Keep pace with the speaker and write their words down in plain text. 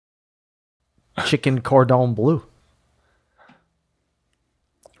chicken cordon bleu.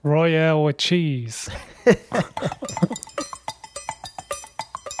 Royale with cheese.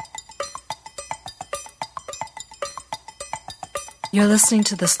 You're listening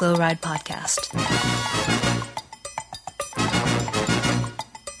to the Slow Ride Podcast.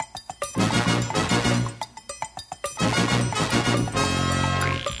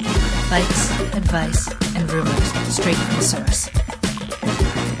 Bikes, advice, and rumors straight from the source.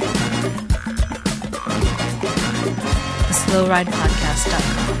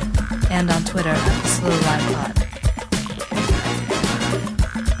 TheSlowRidePodcast.com and on Twitter at TheSlowRidePod.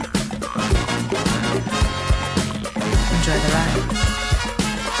 Enjoy the ride.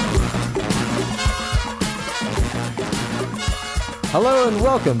 Hello and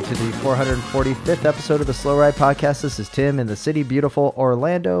welcome to the 445th episode of the Slow Ride Podcast. This is Tim in the city beautiful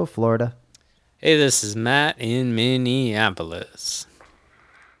Orlando, Florida. Hey, this is Matt in Minneapolis.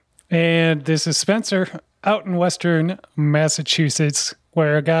 And this is Spencer out in Western Massachusetts,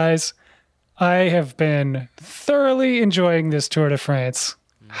 where, guys, I have been thoroughly enjoying this Tour de France.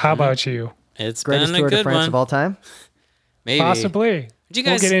 How about you? It's Greatest been a Tour de good France one. of all time. Maybe. Possibly. Did you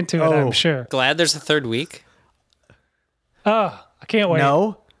We'll guys get into it, I'm sure. glad there's a third week? Oh, I can't wait.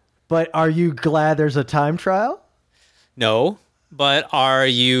 No, but are you glad there's a time trial? No. But are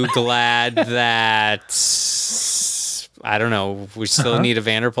you glad that, I don't know, we still need a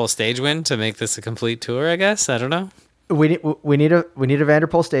Vanderpool stage win to make this a complete tour, I guess? I don't know. We need a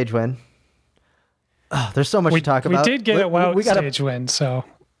Vanderpool stage win. Oh, there's so much to talk about. We did get a Wout we got stage win, so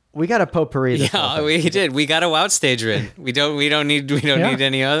We got a potpourri. This whole Yeah, thing. we did. We got a Wout stage win. We don't need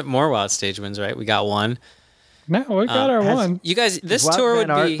any other more Wout stage wins, right? We got one. no, we got our has- one. You guys, this Wout tour Van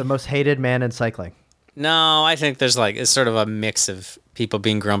would Aert, be the most hated man in cycling. No, I think there's it's sort of a mix of people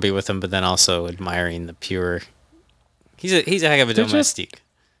being grumpy with him, but then also admiring the pure. He's a heck of a They're just- domestique.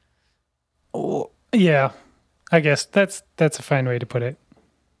 Yeah, I guess that's a fine way to put it.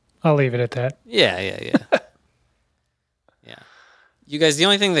 I'll leave it at that. Yeah. Yeah. You guys, the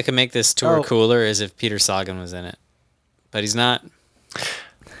only thing that could make this tour Oh. cooler is if Peter Sagan was in it, but he's not.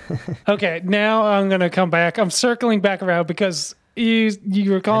 Okay, now I'm gonna come back. I'm circling back around because you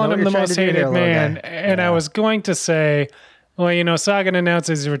were calling what him the you're trying most to do here, hated little man, guy. and I Yeah. was going to say, well, Sagan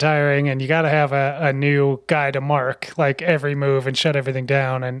announces he's retiring, and you got to have a new guy to mark like every move and shut everything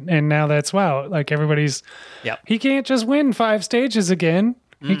down, and now that's wow, like everybody's. Yep. He can't just win 5 stages again.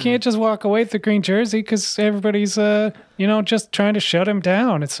 He can't just walk away with the green jersey because everybody's just trying to shut him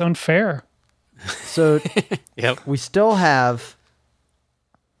down. It's unfair. So Yep. we still have.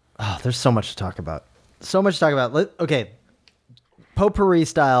 Oh, there's so much to talk about. Okay, potpourri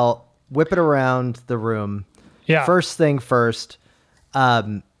style. Whip it around the room. Yeah. First thing first.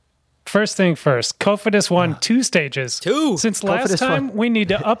 First thing first, Cofidis won 2 stages. 2? Since last Cofidis time, won. we need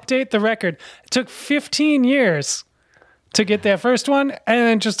to update the record. It took 15 years to get that first one, and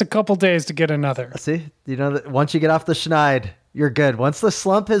then just a couple days to get another. See, that once you get off the schneid, you're good. Once the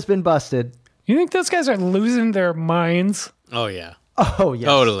slump has been busted. You think those guys are losing their minds? Oh yeah. Oh yes.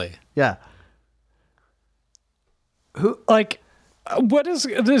 Totally. Yeah. Like, what is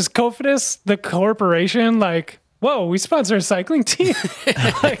Cofidis, the corporation? Like, whoa, we sponsor a cycling team?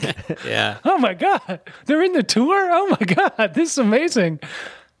 Like, Yeah. oh my God, they're in the tour? Oh my God, this is amazing.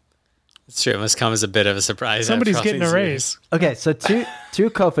 It's true. It must come as a bit of a surprise. Somebody's after all getting a these raise. years. Okay, so two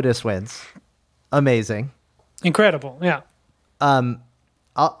Cofidis wins. Amazing. Incredible, yeah.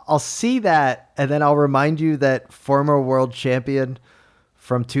 I'll see that, and then I'll remind you that former world champion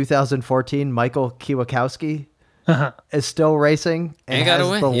from 2014, Michael Kwiatkowski, is still racing and Ain't gotta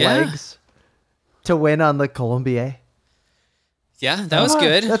has win, the yeah. legs to win on the Colombier. Yeah, that was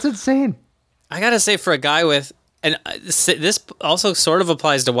good. That's insane. I gotta say, for a guy with, and this also sort of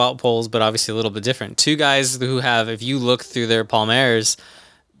applies to Wout Poels, but obviously a little bit different. 2 guys who have, if you look through their Palmares,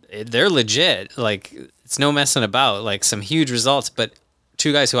 they're legit. Like, it's no messing about. Like, some huge results, but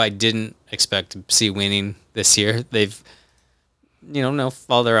 2 guys who I didn't expect to see winning this year. They've, no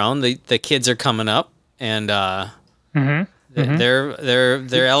fault of their own. The kids are coming up, and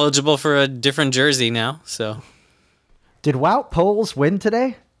they're eligible for a different jersey now. So. Did Wout Poels win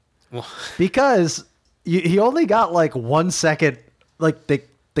today? Because he only got like 1 second. Like the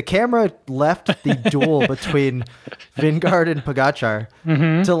camera left the duel between Vingegaard and Pogačar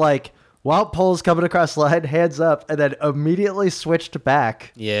to like Wout Poels coming across the line, hands up, and then immediately switched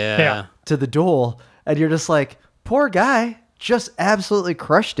back Yeah. to the duel. And you're just like, poor guy, just absolutely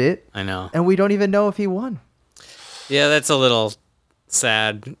crushed it. I know. And we don't even know if he won. Yeah, that's a little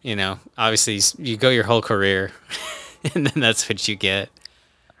sad. Obviously you go your whole career and then that's what you get.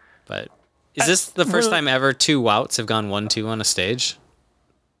 But is this the first time ever 2 Wouts have gone 1-2 on a stage?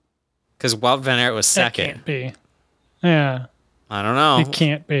 Because Wout van Aert was That second. can't be. Yeah. I don't know. It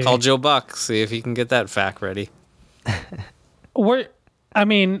can't be. Call Joe Buck, see if he can get that fact ready. Wout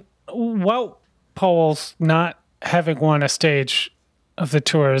Poels not having won a stage of the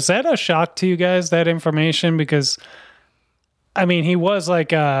tour, is that a shock to you guys, that information? Because, he was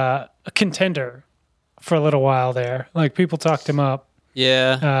like a contender for a little while there. Like, people talked him up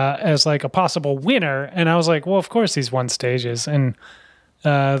as like a possible winner. And I was like, well, of course he's won stages. And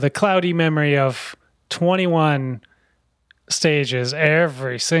the cloudy memory of 21 stages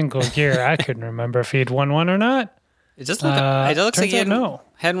every single year, I couldn't remember if he'd won one or not. It just looks like he no.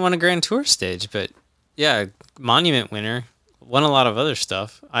 hadn't won a Grand Tour stage, but yeah, monument winner. Won a lot of other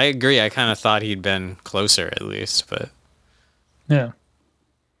stuff. I agree. I kind of thought he'd been closer at least, but yeah.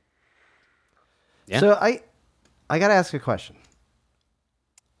 So I got to ask a question.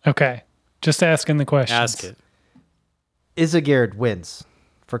 Okay. Just asking the question. ask it. Izagirre wins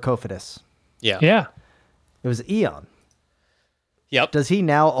for Cofidis. Yeah. Yeah. It was Eon. Yep. Does he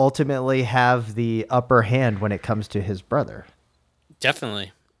now ultimately have the upper hand when it comes to his brother?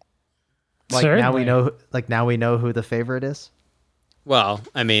 Definitely. Like Certainly. now we know who the favorite is? Well,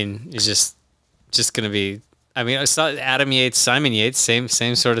 it's just going to be, I saw Adam Yates, Simon Yates, same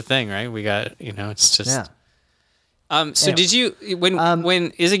sort of thing, right? We got, it's just. Yeah. So Anyway. did you,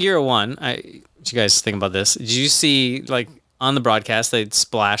 when Izagirre won, what you guys think about this? Did you see, like, on the broadcast, they'd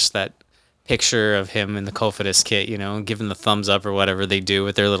splash that picture of him in the Cofidis kit, giving the thumbs up or whatever they do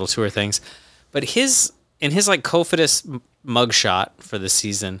with their little tour things. But in his like Cofidis mugshot for the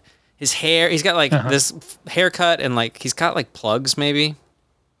season, his hair, he's got like this haircut and like he's got like plugs maybe.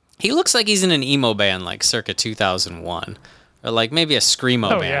 He looks like he's in an emo band like circa 2001 or like maybe a screamo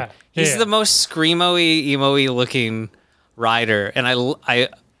band. Yeah. He's the most screamo-y, emo-y looking rider, and I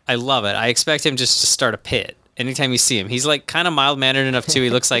love it. I expect him just to start a pit anytime you see him. He's like kind of mild-mannered enough too. He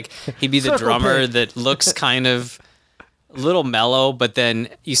looks like he'd be the Circle drummer pit. that looks kind of a little mellow, but then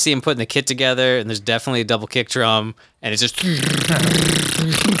you see him putting the kit together, and there's definitely a double kick drum, and it's just,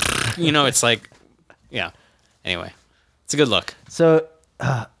 it's like, yeah. Anyway, it's a good look. So,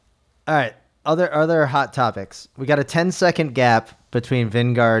 all right. Other hot topics. We got a 10-second gap between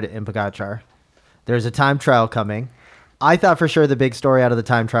Vingard and Pogačar. There's a time trial coming. I thought for sure the big story out of the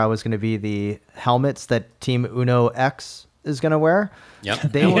time trial was going to be the helmets that Team Uno X is going to wear. Yep.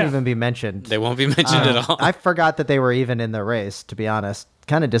 They won't even be mentioned. They won't be mentioned at all. I forgot that they were even in the race, to be honest.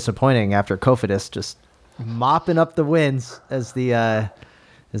 Kind of disappointing after Cofidis just mopping up the wins as the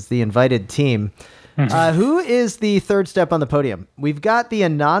invited team. Who is the third step on the podium? We've got the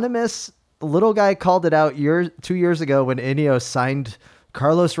anonymous little guy called it out 2 years ago when Ineos signed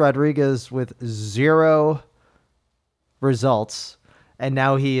Carlos Rodriguez with 0 results, and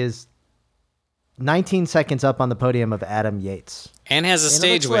now he is 19 seconds up on the podium of Adam Yates. And has a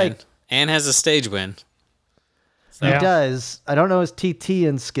stage win. So. He does. I don't know his TT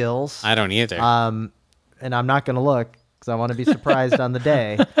and skills. I don't either. And I'm not going to look because I want to be surprised on the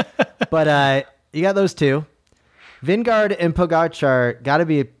day. But you got those two. Vingard and Pogačar got to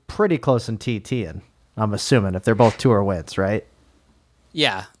be pretty close in TTing, I'm assuming, if they're both tour wins, right?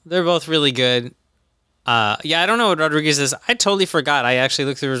 Yeah, they're both really good. I don't know what Rodriguez is. I totally forgot. I actually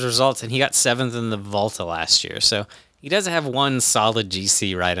looked through his results, and he got 7th in the Volta last year. So he doesn't have one solid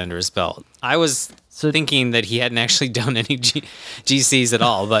GC right under his belt. I was thinking that he hadn't actually done any GCs at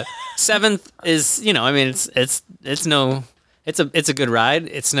all, but 7th is, it's a good ride.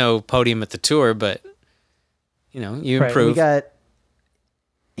 It's no podium at the tour, but you improve. Right. We got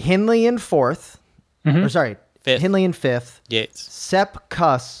Hindley in 4th. Mm-hmm. Or sorry, 5th. Hindley in 5th. Yates. Sepp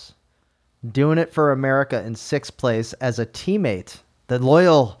Kuss doing it for America in 6th place as a teammate, the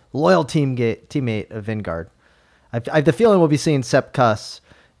loyal teammate of Vingard. I have the feeling we'll be seeing Sepp Kuss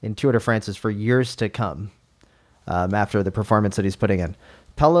in Tour de France for years to come after the performance that he's putting in.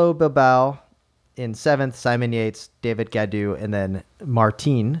 Pello Bilbao in 7th, Simon Yates, David Gaudu, and then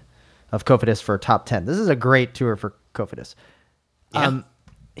Martin of Cofidis for top 10. This is a great tour for Cofidis. Yeah.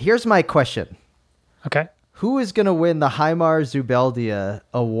 Here's my question. Okay. Who is going to win the Heimar Zubeldia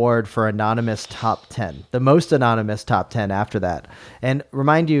award for anonymous top 10? The most anonymous top 10 after that. And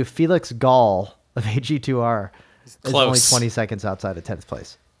remind you, Felix Gall of AG2R is only 20 seconds outside of 10th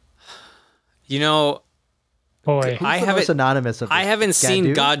place. Boy. Who's the most anonymous of this? I haven't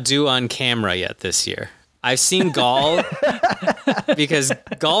seen Gaudu on camera yet this year. I've seen Gall because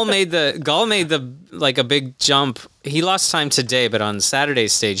Gall made the like a big jump. He lost time today, but on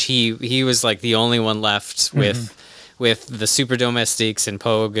Saturday's stage, he was like the only one left with the Super Domestiques and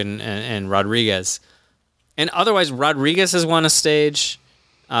Pogue and Rodriguez. And otherwise, Rodriguez has won a stage.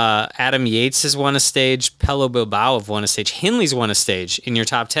 Adam Yates has won a stage. Pello Bilbao have won a stage. Hindley's won a stage in your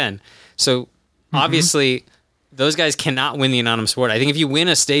top 10. So obviously, those guys cannot win the Anonymous Award. I think if you win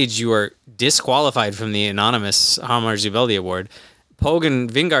a stage, you are disqualified from the Anonymous Harmar Zubeldi Award. Pogue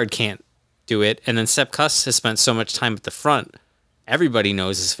and Vingard can't do it. And then Sepp Kuss has spent so much time at the front. Everybody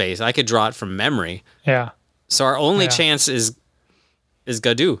knows his face. I could draw it from memory. Yeah. So our only chance is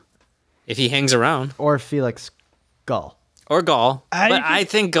Gaudu, if he hangs around. Or Felix Gall. Or Gall. But I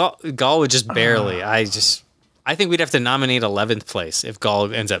think Gall would just barely. I think we'd have to nominate 11th place if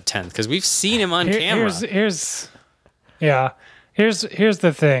Gall ends up 10th, because we've seen him on camera. Here's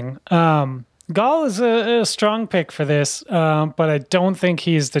the thing. Gall is a strong pick for this, but I don't think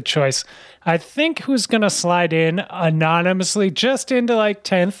he's the choice. I think who's going to slide in anonymously just into like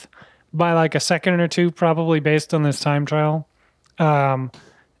 10th by like a second or two, probably based on this time trial,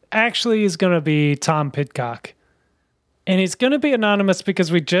 actually is going to be Tom Pidcock. And he's going to be anonymous because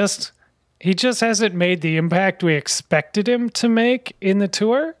he just hasn't made the impact we expected him to make in the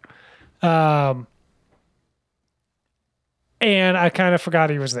tour. And I kind of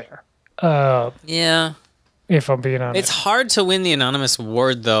forgot he was there. Yeah. If I'm being honest. It's hard to win the Anonymous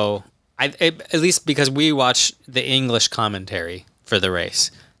Award, though, at least because we watch the English commentary for the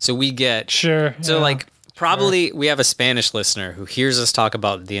race. So we get... Sure. So, probably we have a Spanish listener who hears us talk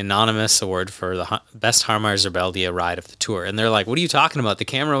about the Anonymous Award for the best Harmar Zubeldia ride of the tour. And they're like, what are you talking about? The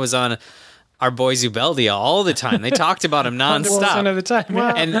camera was on our boy Zubeldia all the time. They talked about him nonstop. 100% of the time.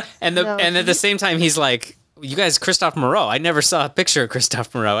 Well, And at the same time, he's like... You guys, Christophe Moreau. I never saw a picture of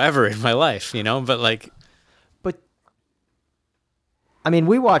Christophe Moreau ever in my life, but I mean,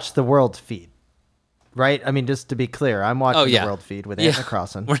 we watch the world feed, right? I mean, just to be clear, I'm watching the world feed with Anna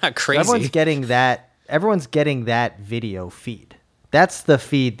Crossan. We're not crazy. So everyone's getting that video feed. That's the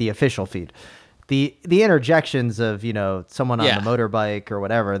feed, the official feed. The interjections of, someone on the motorbike or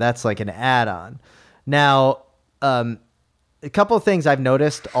whatever, that's like an add-on. Now, a couple of things I've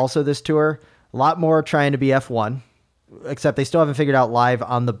noticed also this tour. A lot more trying to be F1, except they still haven't figured out live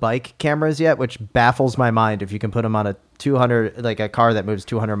on the bike cameras yet, which baffles my mind if you can put them on a 200, like a car that moves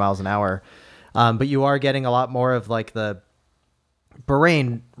 200 miles an hour. But you are getting a lot more of like the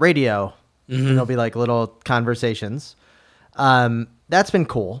Bahrain radio, and there'll be like little conversations. That's been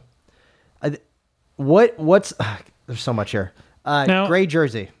cool. What's there's so much here. Gray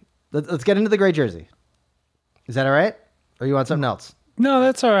jersey. Let's get into the gray jersey. Is that all right? Or you want something else? No,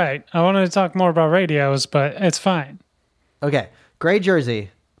 that's all right. I wanted to talk more about radios, but it's fine. Okay. Gray jersey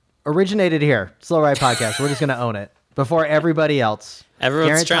originated here. Slow Ride Podcast. We're just going to own it before everybody else. Everyone's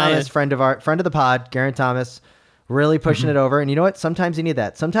Geraint trying. Thomas, friend of the pod, Geraint Thomas, really pushing it over. And you know what? Sometimes you need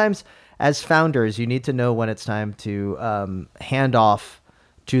that. Sometimes as founders, you need to know when it's time to hand off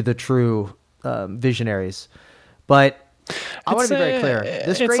to the true visionaries. But I want to be very clear.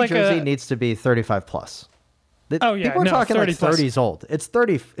 This gray jersey needs to be 35 plus. People are talking like 30s old. It's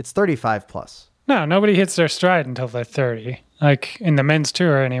 30. It's 35 plus. No, nobody hits their stride until they're 30. Like in the men's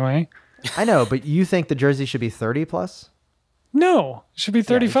tour, anyway. I know, but you think the jersey should be 30 plus? No, it should be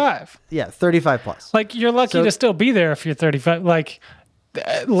 35. Yeah, 35 plus. Like you're lucky to still be there if you're 35. Like,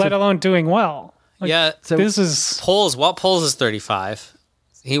 let alone doing well. Like, so this is Poles. Walt Poles is 35.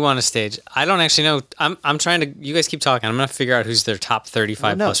 He won a stage. I don't actually know. I'm trying to. You guys keep talking. I'm gonna figure out who's their top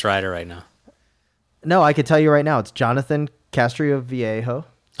 35 plus rider right now. No, I could tell you right now. It's Jonathan Castro Viejo.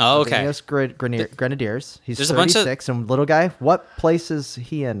 Oh, okay. Grenadiers. He's There's 36 and little guy. What place is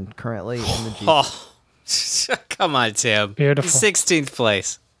he in currently in the G? Oh, come on, Tim. Beautiful. 16th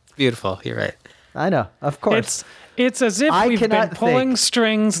place. Beautiful. You're right. I know. Of course. It's as if we've been pulling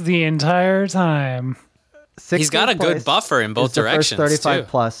strings the entire time. He's got a good buffer in both directions. The first 35 too.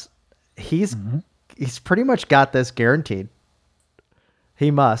 plus. He's pretty much got this guaranteed. He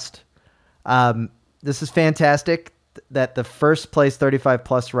must. This is fantastic that the first place 35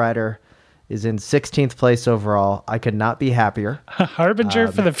 plus rider is in 16th place overall. I could not be happier. A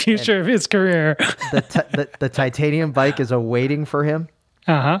harbinger for the future of his career. The titanium bike is awaiting for him.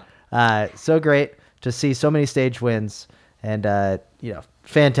 So great to see so many stage wins and,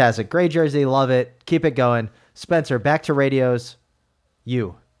 fantastic. Gray jersey. Love it. Keep it going. Spencer, back to radios.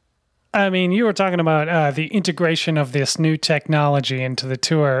 I mean, you were talking about the integration of this new technology into the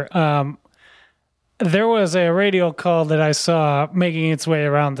tour. There was a radio call that I saw making its way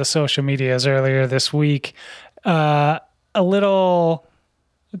around the social medias earlier this week. A little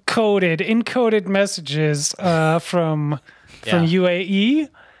encoded messages from UAE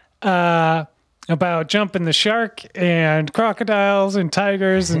about jumping the shark and crocodiles and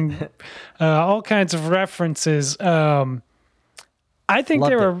tigers and all kinds of references. I think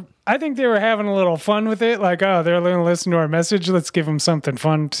I think they were having a little fun with it. Like, oh, they're going to listen to our message. Let's give them something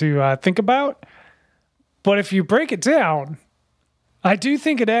fun to think about. But if you break it down, I do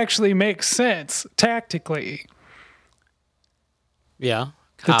think it actually makes sense tactically. Yeah.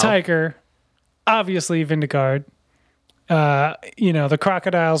 The How? tiger, obviously Vingegaard. The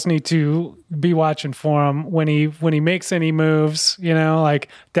crocodiles need to be watching for him when he makes any moves. Like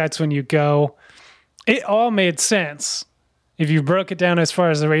that's when you go. It all made sense if you broke it down as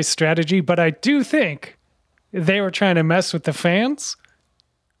far as the race strategy. But I do think they were trying to mess with the fans.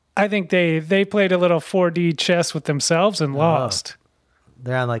 I think they played a little 4D chess with themselves and lost.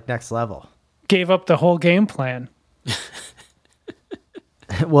 They're on like next level. Gave up the whole game plan.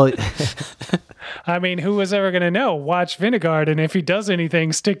 Well, I mean, who was ever going to know? Watch Vingegaard, and if he does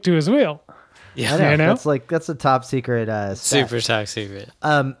anything, stick to his wheel. Yeah. I know. That's a top secret. Super top secret.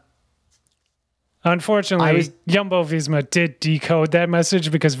 Unfortunately, Jumbo Visma did decode that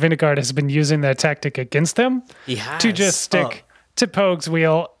message because Vingegaard has been using that tactic against them to just stick to Pogue's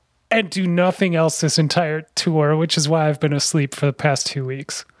wheel and do nothing else this entire tour, which is why I've been asleep for the past 2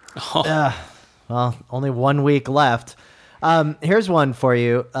 weeks. Well, only 1 week left. Here's one for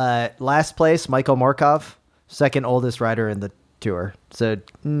you. Last place, Michael Morkov, second oldest rider in the tour. So,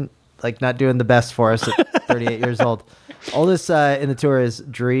 not doing the best for us at 38 years old. Oldest in the tour is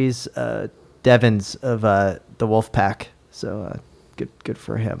Dries Devens of the Wolf Pack. So, good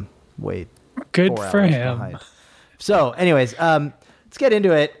for him. Wait, good for him. Behind. So, anyways, let's get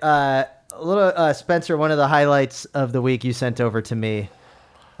into it. A little Spencer, one of the highlights of the week you sent over to me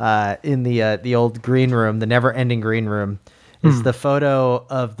in the old green room, the never-ending green room, is the photo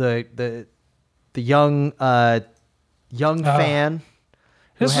of the young fan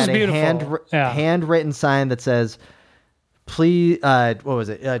who this had was a beautiful. handwritten sign that says, "Please, what was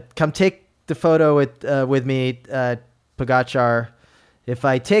it? Come take the photo with me, Pogačar. If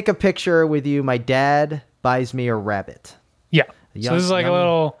I take a picture with you, my dad buys me a rabbit." Yeah. So this is like a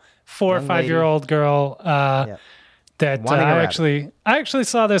little 4 or 5 year old girl that I actually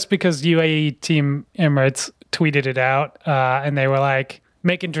saw this because UAE Team Emirates tweeted it out, and they were like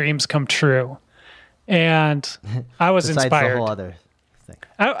making dreams come true, and I was inspired. The whole other thing.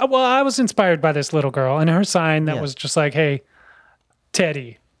 I was inspired by this little girl and her sign that was just like, "Hey,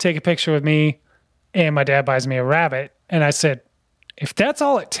 Teddy, take a picture with me, and my dad buys me a rabbit." And I said, if that's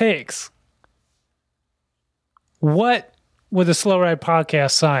all it takes, what would the Slow Ride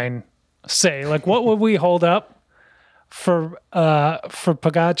Podcast sign say? Like, what would we hold up for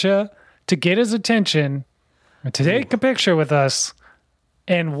Pogačar to get his attention, to take a picture with us,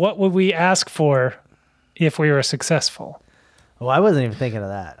 and what would we ask for if we were successful? Well, I wasn't even thinking of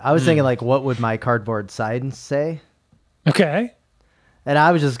that. I was thinking like, what would my cardboard sign say? Okay. And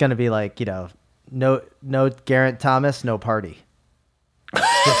I was just gonna be like, no Geraint Thomas, no party.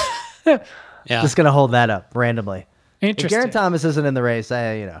 Just gonna hold that up randomly. Interesting. If Geraint Thomas isn't in the race,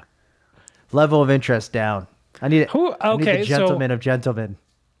 level of interest down. I need it. I need the gentleman of gentlemen.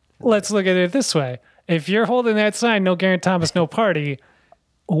 Let's look at it this way: if you're holding that sign, no Geraint Thomas, no party,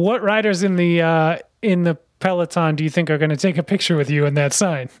 what riders in the peloton do you think are going to take a picture with you in that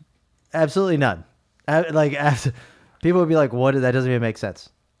sign? Absolutely none. People would be like, "What? That doesn't even make sense."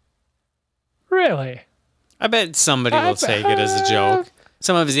 Really? I bet somebody will take it as a joke.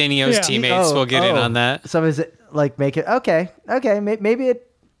 Some of his Ineos teammates will get in on that. Some of his make it okay.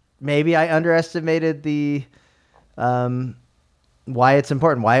 Maybe I underestimated the why it's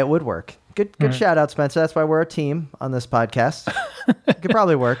important, why it would work. Good shout out, Spencer. That's why we're a team on this podcast. It could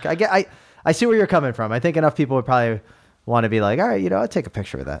probably work. I see where you're coming from. I think enough people would probably want to be like, all right, I'll take a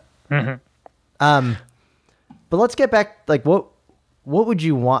picture of that. Mm-hmm. But let's get back. Like, what would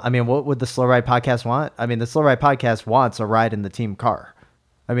you want? I mean, what would the Slow Ride Podcast want? I mean, the Slow Ride Podcast wants a ride in the team car.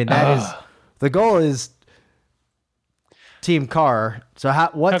 I mean, that is the goal. Is team car. So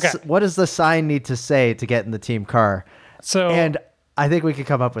what does the sign need to say to get in the team car? And I think we could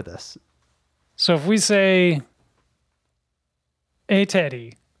come up with this. So if we say, "Hey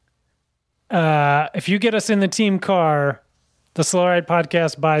Teddy, if you get us in the team car, the Slow Ride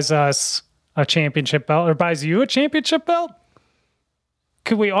Podcast buys us a championship belt, or buys you a championship belt."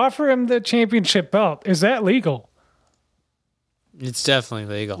 Could we offer him the championship belt? Is that legal? It's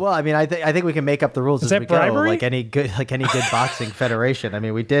definitely legal. Well, I mean, I think we can make up the rules as we go, like any good boxing federation. I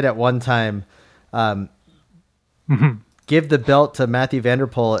mean, we did at one time give the belt to Matthew Van Der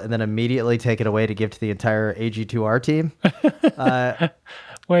Poel and then immediately take it away to give to the entire AG2R team,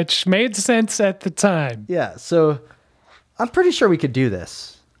 which made sense at the time. Yeah, so I'm pretty sure we could do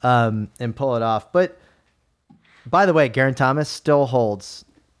this and pull it off. But by the way, Geraint Thomas still holds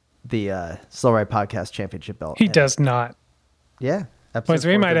the Slow Ride Podcast championship belt. He does not. Yeah, Boys,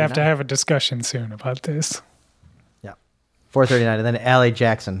 we might have to 439. have a discussion soon about this. Yeah. 439. And then Allie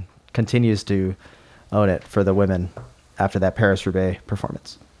Jackson continues to own it for the women after that Paris-Roubaix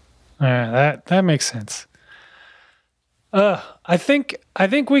performance. That makes sense. I think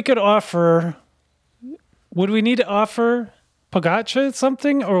we could offer. Would we need to offer Pogacar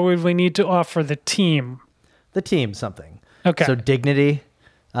something, or would we need to offer the team? The team something. Okay. So dignity,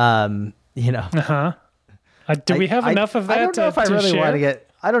 Do we have enough of that? I don't know if I really want to get.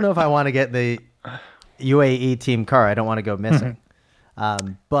 I don't know if I want to get the UAE team car. I don't want to go missing.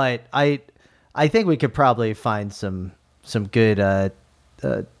 But I think we could probably find some good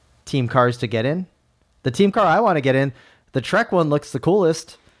team cars to get in. The team car I want to get in, the Trek one looks the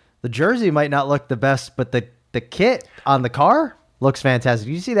coolest. The jersey might not look the best, but the kit on the car looks fantastic.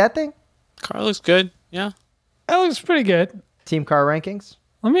 You see that thing? Car looks good. Yeah. That looks pretty good. Team car rankings.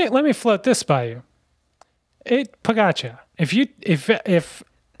 Let me float this by you. Pogacar, if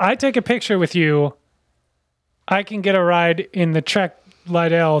I take a picture with you, I can get a ride in the Trek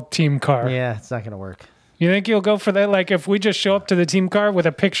Liddell team car. Yeah, it's not gonna work. You think you'll go for that? Like if we just show up to the team car with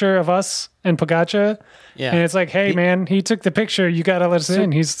a picture of us and Pogacar, Yeah. and it's like, hey man, he took the picture. You got to let us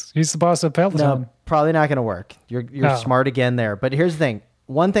in. He's the boss of Peloton. No, probably not gonna work. You're Oh. smart again there. But here's the thing.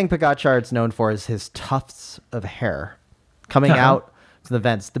 One thing Pogacar is known for is his tufts of hair coming out to the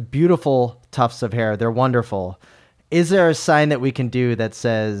vents. The beautiful tufts of hair. They're wonderful. Is there a sign that we can do that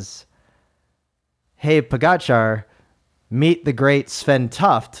says, hey, Pogacar, meet the great Sven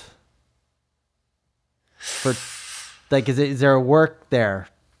Tuft? For like, is there a work there?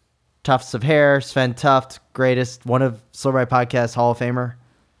 Tufts of hair, Sven Tuft, greatest, one of Slow Ride Podcast Hall of Famer.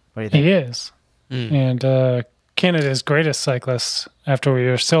 What do you think? He is, and Canada's greatest cyclist. After we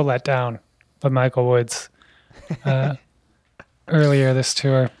were so let down by Michael Woods earlier this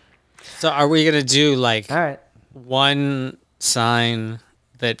tour. So are we gonna do like All right. one sign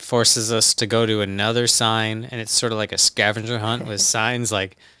that forces us to go to another sign, and it's sort of like a scavenger hunt with signs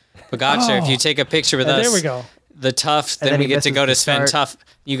like Pogacar? If you take a picture with us, There we go. the Tuft, And then then we he get to misses go to the Sven start. Tuft.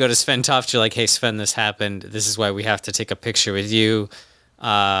 You go to Sven Tuft, you're like, hey Sven, this happened. This is why we have to take a picture with you.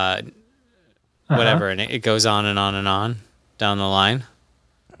 Whatever, and it goes on and on and on down the line.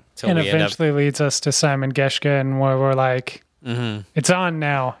 Till And we end up. eventually leads us to Simon Geschke, and where we're like, it's on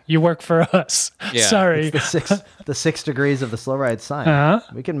now. You work for us. Yeah. Sorry. The 6 degrees of the slow ride sign. Uh-huh.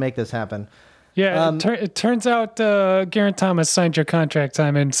 We can make this happen. Yeah, it turns out Geraint Thomas signed your contract,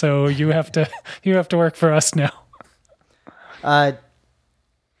 Simon, so you have to work for us now. I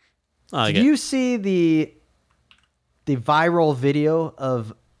Did get- you see the viral video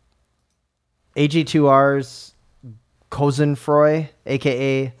of AG2R's Kozenfroy,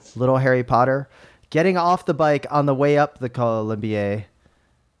 aka Little Harry Potter, getting off the bike on the way up the Colombier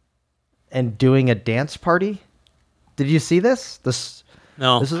and doing a dance party? Did you see this? This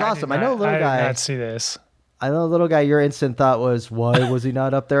No. is awesome. I know a little I guy. did not see this. I know a little guy. Your instant thought was, why was he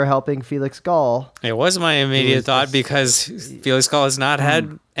not up there helping Felix Gall? It was my immediate was thought just- because Felix Gall has not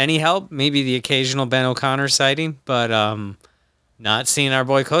had any help. Maybe the occasional Ben O'Connor sighting, but not seeing our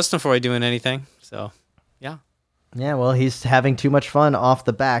boy Kostenfoy doing anything. So, yeah. Yeah, well, he's having too much fun off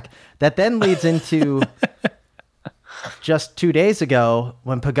the back. That then leads into just 2 days ago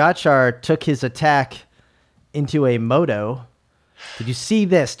when Pogacar took his attack into a moto. Did you see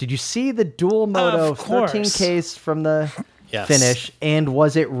this? Did you see the dual moto Of course. 13Ks from the Yes. finish? And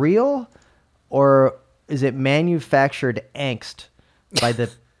was it real or is it manufactured angst by the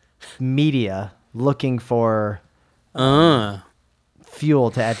media looking for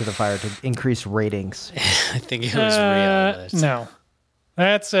fuel to add to the fire to increase ratings? I think it was real. but- No.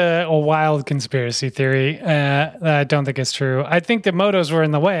 That's a wild conspiracy theory that I don't think is true. I think the motos were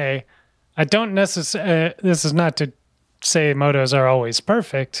in the way. I don't necessarily, this is not to say motos are always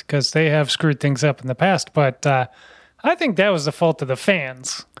perfect because they have screwed things up in the past, but I think that was the fault of the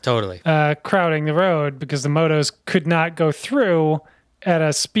fans Totally. crowding the road because the motos could not go through at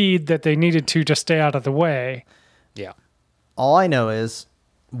a speed that they needed to stay out of the way. Yeah. All I know is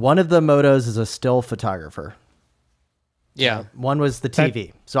one of the motos is a still photographer. Yeah. One was the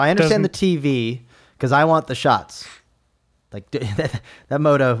TV. So I understand the doesn't- TV because I want the shots. Like that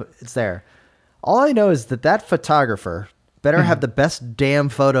moto, it's there. All I know is that photographer better have the best damn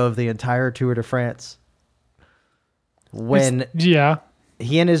photo of the entire Tour de France. When Yeah.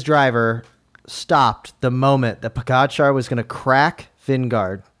 he and his driver stopped the moment that Pogacar was going to crack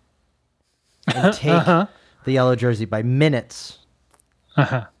Vingard and take the yellow jersey by minutes.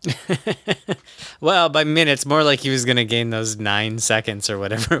 Well, by minutes, more like he was going to gain those 9 seconds or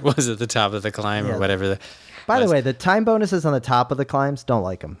whatever it was at the top of the climb Yeah. or whatever. By the way, the time bonuses on the top of the climbs, don't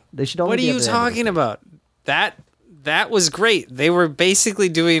like them. They should only What are be at you the end of the talking about? that was great. They were basically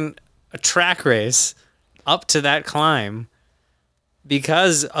doing a track race up to that climb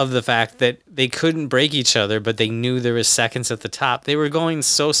because of the fact that they couldn't break each other, but they knew there was seconds at the top. They were going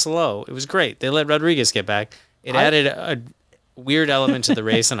so slow. It was great. They let Rodriguez get back. It added a weird element to the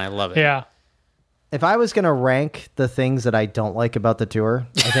race, and I love it. Yeah. If I was going to rank the things that I don't like about the tour,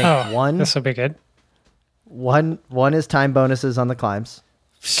 I think this will be good. one is time bonuses on the climbs.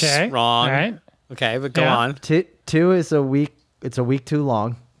 Okay. Wrong. All right. Okay, but go Yeah. on. Two is a week. It's a week too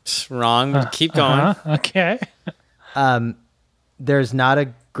long. Wrong. But keep going. Okay. There's not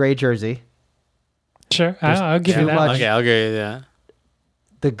a gray jersey. Sure. I'll give you too that. much- Okay, I'll agree with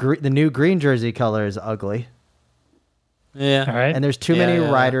that. The new green jersey color is ugly, Yeah. All right. and there's too Yeah, many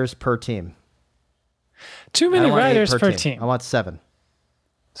yeah. riders per team. Too I many don't want 8 riders per team. I want 7.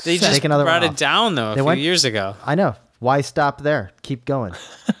 They just Take another brought one it off. down, though, a few went- years ago. I know. Why stop there? Keep going.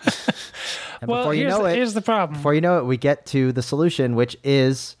 And Well, before you here's, know it, here's the problem. before you know it, we get to the solution, which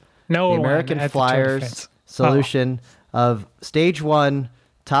is No the one American at the Tour de Flyers France. solution of stage 1,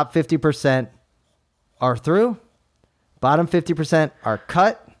 top 50% are through, bottom 50% are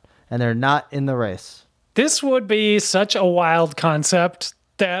cut, and they're not in the race. This would be such a wild concept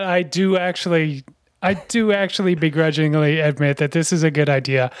that I do actually begrudgingly admit that this is a good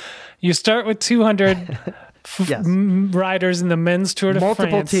idea. You start with 200 Yes. riders in the men's Tour de Multiple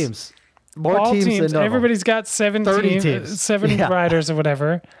France. teams. More All teams, teams. than normal. Everybody's got 30 17, teams. 7 Yeah. riders or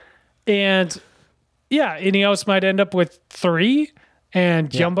whatever. And yeah, Ineos might end up with 3, and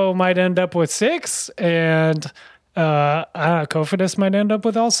Jumbo might end up with 6, and Cofidis might end up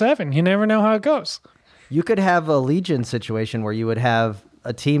with all 7. You never know how it goes. You could have a Legion situation where you would have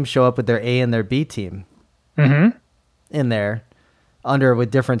a team show up with their A and their B team in there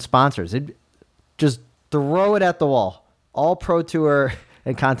with different sponsors. Just throw it at the wall. All Pro Tour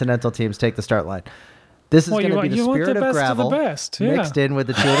and Continental teams take the start line. This is Well, going to be the you want spirit the of best of the gravel best, yeah. mixed in with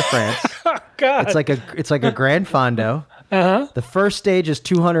the Tour de France. God. It's like a Grand Fondo. The first stage is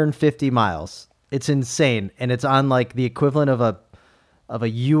 250 miles. It's insane, and it's on like the equivalent of a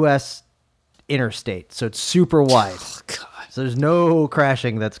U.S. interstate, so it's super wide. God. So there's no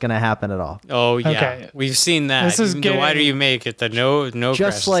crashing that's going to happen at all. Oh, yeah. Okay. We've seen that. This is The wider getting- you make it, the no Just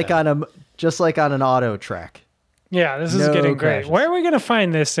crashes like happen. on an auto track. Yeah, this is No getting great. crashes. Where are we going to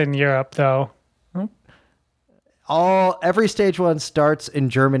find this in Europe, though? Every stage 1 starts in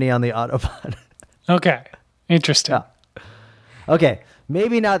Germany on the Autobahn. Okay, interesting. Yeah. Okay,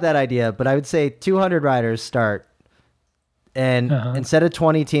 maybe not that idea, but I would say 200 riders start, and instead of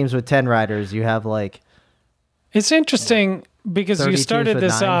 20 teams with 10 riders, you have like It's interesting because 30 you teams started with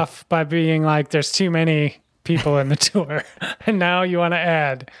this 9. off by being like, there's too many people in the tour, and now you want to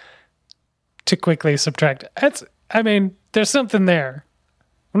add to quickly subtract. There's something there.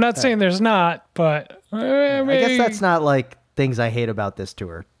 I'm not saying there's not, but I guess that's not like things I hate about this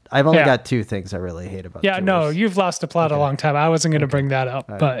tour. I've only Yeah. got 2 things I really hate about. Yeah, tours. no, you've lost the plot a long time. I wasn't going to bring that up,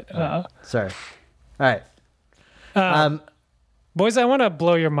 but Sorry. All right. boys, I want to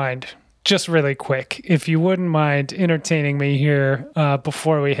blow your mind just really quick. If you wouldn't mind entertaining me here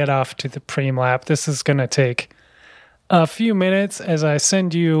before we head off to the preem lap, this is going to take a few minutes as I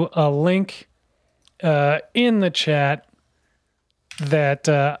send you a link in the chat that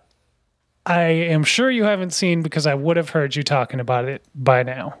I am sure you haven't seen because I would have heard you talking about it by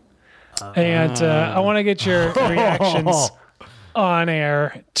now. And I want to get your reactions on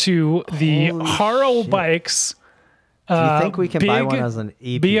air to the Haro Bikes. Do you think we can buy big one as an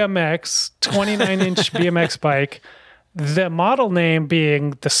EP? BMX, 29-inch BMX bike, the model name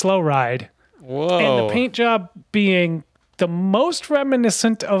being the Slow Ride, Whoa. and the paint job being the most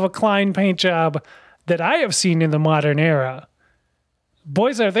reminiscent of a Klein paint job that I have seen in the modern era.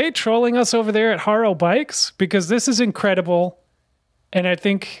 Boys, are they trolling us over there at Haro Bikes? Because this is incredible, and I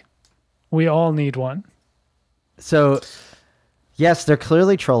think we all need one. So, yes, they're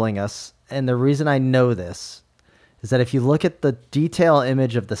clearly trolling us, and the reason I know this is that if you look at the detail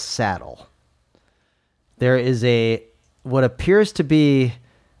image of the saddle, there is what appears to be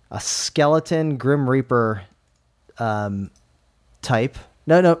a skeleton Grim Reaper type.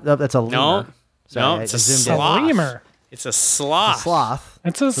 No, that's a lemur. No, Sorry, it's I a zoomed in. sloth. Lemur. It's a sloth. Sloth.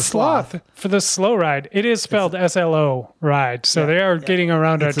 It's a sloth for the Slow Ride. It is spelled SLO Ride, so they are getting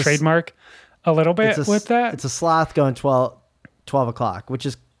around our It's a s- trademark a little bit with that. It's a sloth going 12 o'clock, which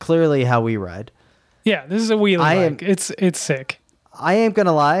is clearly how we ride. Yeah, this is a wheelie I am- bike. It's sick. I ain't going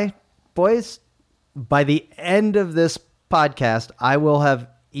to lie, boys. By the end of this podcast, I will have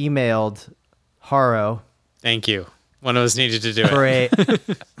emailed Haro Thank you. One of us needed to do for it.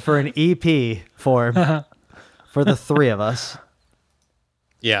 for an EP form for the 3 of us.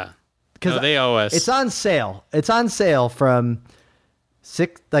 Yeah. No, they owe us. It's on sale. It's on sale from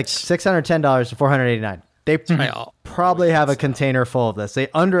 $610 to $489. They probably have a container full of this. They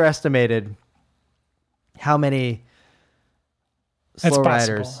underestimated how many slow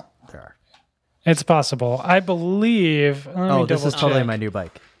riders there are. It's possible. I believe. This is totally my new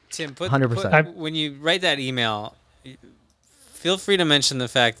bike. Tim, 100%. When you write that email, feel free to mention the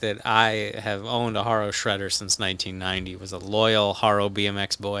fact that I have owned a Haro shredder since 1990. Was a loyal Haro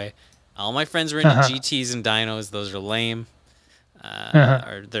BMX boy. All my friends were into GTs and dynos. Those are lame.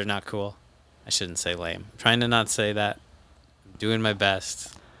 Or they're not cool. I shouldn't say lame. I'm trying to not say that. I'm doing my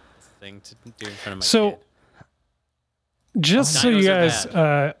best. It's a thing to do in front of my kid. Just so you guys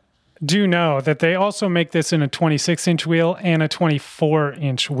do know that they also make this in a 26-inch wheel and a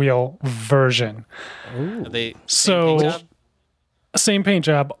 24-inch wheel version. Are they same paint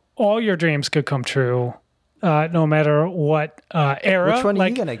job. All your dreams could come true, no matter what era. Which one are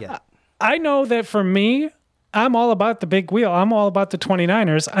you going to get? I know that for me, I'm all about the big wheel. I'm all about the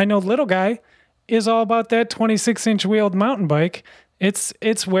 29ers. I know little guy is all about that 26-inch wheeled mountain bike.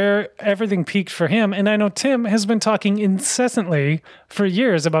 It's where everything peaked for him. And I know Tim has been talking incessantly for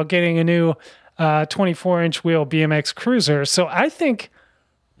years about getting a new 24-inch wheel BMX cruiser. So I think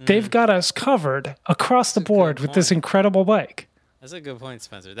they've got us covered across the board with this incredible bike. That's a good point,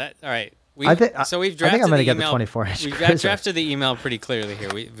 Spencer. All right. I think I'm going to get the 24-inch We've cruiser. drafted the email pretty clearly here.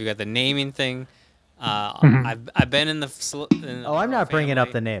 We've got the naming thing. I've been in the. I'm not bringing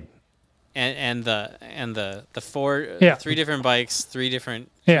up the name. And the three different bikes, three different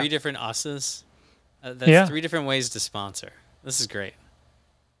us's. That's 3 different ways to sponsor. This is great.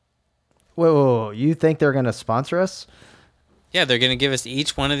 Whoa. You think they're going to sponsor us? Yeah, they're going to give us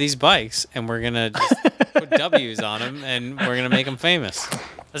each one of these bikes, and we're going to just put W's on them, and we're going to make them famous.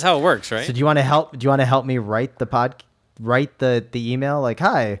 That's how it works, right? So do you want to help? Do you want to help me write the email? Like,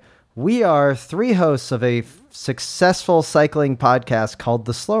 hi, we are 3 hosts of a successful cycling podcast called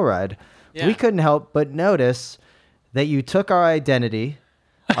The Slow Ride. Yeah. We couldn't help but notice that you took our identity,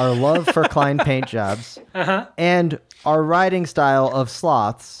 our love for Klein paint jobs, and our riding style of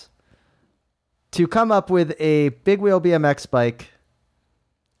sloths to come up with a big wheel BMX bike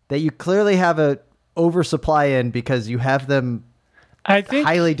that you clearly have a oversupply in because you have them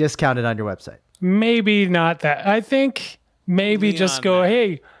highly discounted on your website. Maybe not that. I think maybe just go,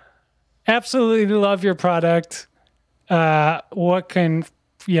 hey, absolutely love your product. What can,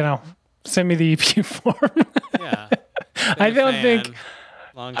 send me the EP form. Yeah. I don't think,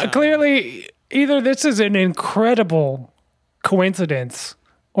 clearly, either this is an incredible coincidence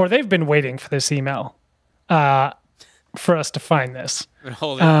or they've been waiting for this email for us to find this.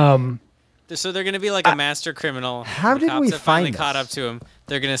 So they're going to be like a master criminal. How did we finally caught up to him?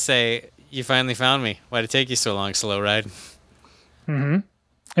 They're going to say, "You finally found me. Why'd it take you so long, Slow Ride?" Mm-hmm.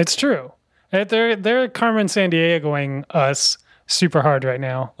 It's true. They're Carmen Sandiegoing us super hard right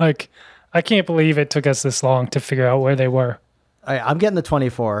now. Like, I can't believe it took us this long to figure out where they were. All right, I'm getting the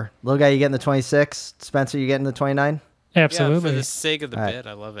 24. Little guy, you getting the 26? Spencer, you getting the 29? Absolutely. Yeah, for the sake of the bit,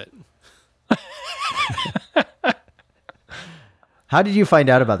 I love it. How did you find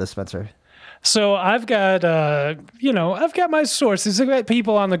out about this, Spencer? So I've got, I've got my sources. I've got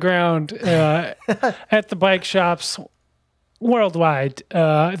people on the ground at the bike shops worldwide.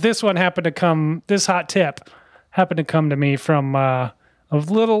 This hot tip happened to come to me from a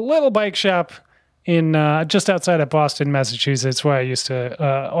little bike shop in just outside of Boston, Massachusetts, where I used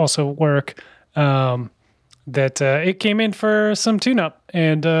to also work. It came in for some tune-up,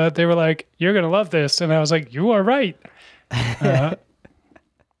 and they were like, "You're gonna love this," and I was like, "You are right."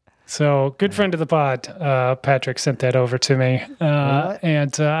 So, good friend of the pod, Patrick, sent that over to me,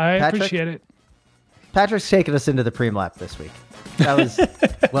 and I appreciate it. Patrick's taking us into the preem lap this week. That was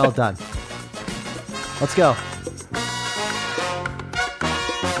well done. Let's go.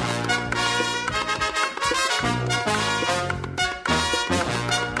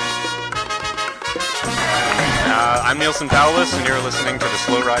 I'm Nielsen Dowlis, and you're listening to the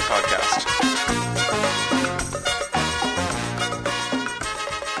Slow Ride Podcast.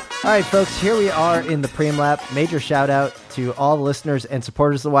 All right, folks, here we are in the preem lap. Major shout out to all the listeners and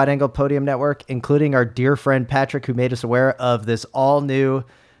supporters of the Wide Angle Podium Network, including our dear friend Patrick, who made us aware of this all new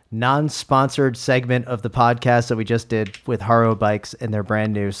non-sponsored segment of the podcast that we just did with Haro Bikes and their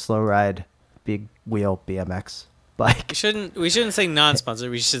brand new Slow Ride big wheel BMX bike. We shouldn't say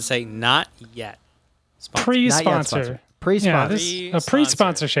non-sponsored. We should say not yet. Pre-sponsor. Pre-sponsor. A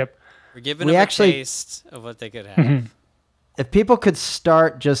pre-sponsorship. We're giving them a taste of what they could have. Mm-hmm. If people could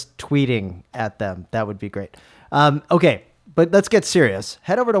start just tweeting at them, that would be great. Okay, But let's get serious.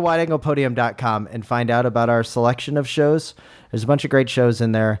 Head over to wideanglepodium.com and find out about our selection of shows. There's a bunch of great shows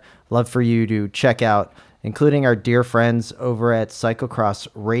in there. Love for you to check out, including our dear friends over at Cyclocross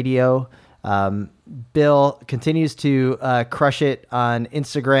Radio. Bill continues to crush it on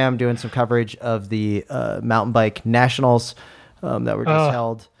Instagram, doing some coverage of the mountain bike nationals that were just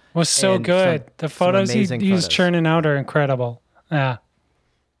held. Was so good. The photos he's churning out are incredible. Yeah.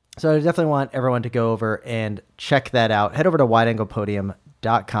 So I definitely want everyone to go over and check that out. Head over to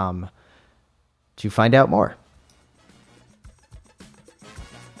wideanglepodium.com to find out more.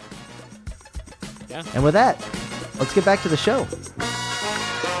 Yeah. And with that, let's get back to the show.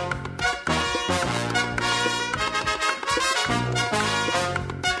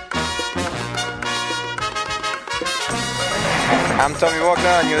 I'm Tommy Wagner,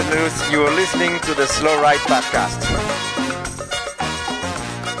 and you're listening to the Slow Ride Podcast.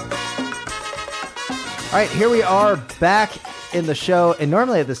 All right, here we are back in the show. And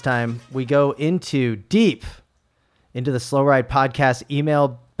normally at this time, we go deep into the Slow Ride Podcast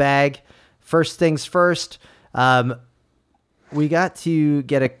email bag. First things first, we got to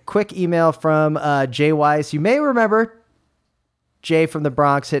get a quick email from Jay Wise. You may remember Jay from the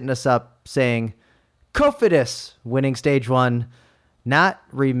Bronx hitting us up saying, Cofidis winning stage 1. Not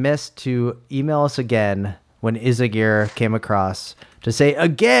remiss to email us again when Izagir came across to say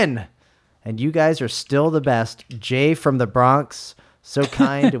again. And you guys are still the best. Jay from the Bronx, so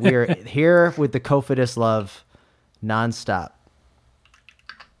kind. We are here with the Cofidis love nonstop.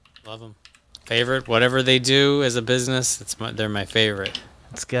 Love them. Favorite, whatever they do as a business, they're my favorite.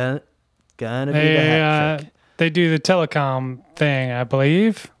 It's gonna be the hat trick. They do the telecom thing, I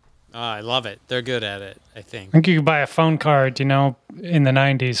believe. Oh, I love it. They're good at it, I think. I think you could buy a phone card, in the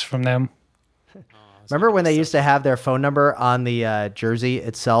 90s from them. Remember when they used to have their phone number on the jersey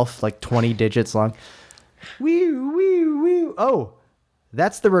itself, like 20 digits long? Wee, wee, wee. Oh,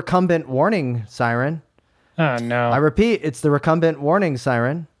 that's the recumbent warning siren. Oh, no. I repeat, it's the recumbent warning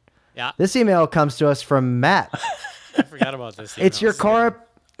siren. Yeah. This email comes to us from Matt. I forgot about this email.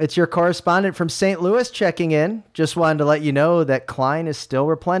 It's your correspondent from St. Louis checking in. Just wanted to let you know that Klein is still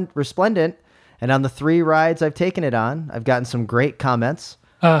resplendent. And on the 3 rides I've taken it on, I've gotten some great comments.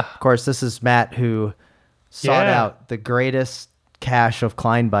 Of course, this is Matt who sought out the greatest cache of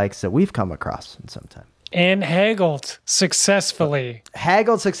Klein bikes that we've come across in some time. And haggled successfully.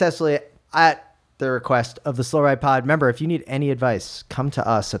 At the request of the Slow Ride Pod. Remember, if you need any advice, come to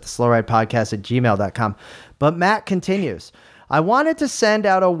us at the slowridepodcast@gmail.com. But Matt continues. I wanted to send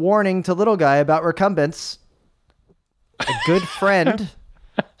out a warning to little guy about recumbents. A good friend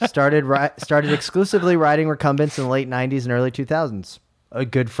started exclusively riding recumbents in the late 90s and early 2000s. A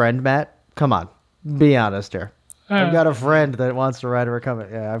good friend, Matt? Come on. Be honest here. I've got a friend that wants to ride a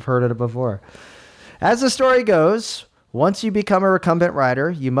recumbent. Yeah, I've heard it before. As the story goes, once you become a recumbent rider,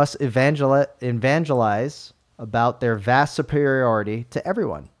 you must evangelize about their vast superiority to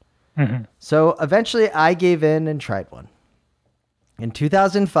everyone. Mm-hmm. So eventually I gave in and tried one. In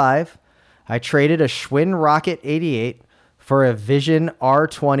 2005, I traded a Schwinn Rocket 88 for a Vision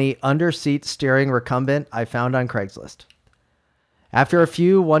R20 under-seat steering recumbent I found on Craigslist. After a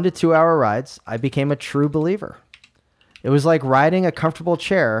few 1 to 2 hour rides, I became a true believer. It was like riding a comfortable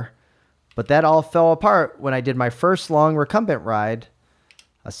chair, but that all fell apart when I did my first long recumbent ride,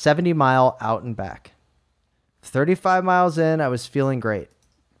 a 70-mile out and back. 35 miles in, I was feeling great,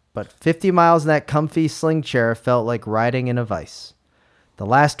 but 50 miles in that comfy sling chair felt like riding in a vice. The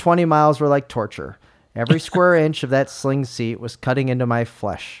last 20 miles were like torture. Every square inch of that sling seat was cutting into my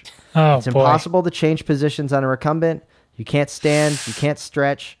flesh. It's impossible to change positions on a recumbent. You can't stand, you can't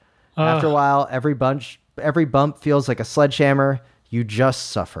stretch. After a while, every bump feels like a sledgehammer. You just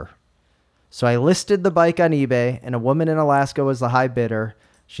suffer. So I listed the bike on eBay, and a woman in Alaska was the high bidder.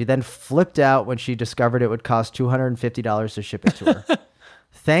 She then flipped out when she discovered it would cost $250 to ship it to her.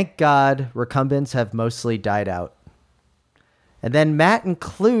 Thank God recumbents have mostly died out. And then Matt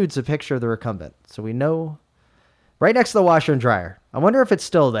includes a picture of the recumbent, so we know right next to the washer and dryer. I wonder if it's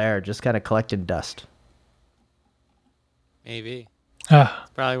still there, just kind of collecting dust. Maybe. That's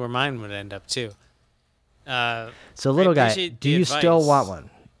probably where mine would end up too. So little guy, do you still want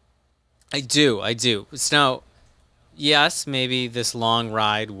one? I do. So now, yes, maybe this long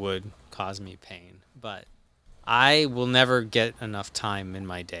ride would cause me pain, but I will never get enough time in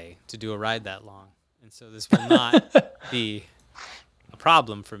my day to do a ride that long. And so this will not be a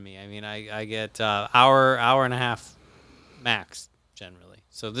problem for me. I mean, I get hour and a half max generally.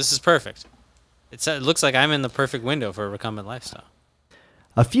 So this is perfect. It looks like I'm in the perfect window for a recumbent lifestyle.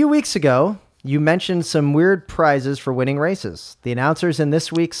 A few weeks ago, you mentioned some weird prizes for winning races. The announcers in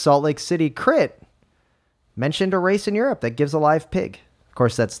this week's Salt Lake City Crit mentioned a race in Europe that gives a live pig. Of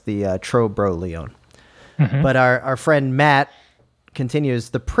course, that's the Trobro Leon. But our friend Matt continues,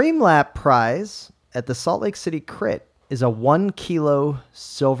 the Preem-Lap prize at the Salt Lake City Crit is a 1 kilo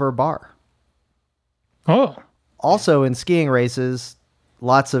silver bar. Oh. Also, in skiing races,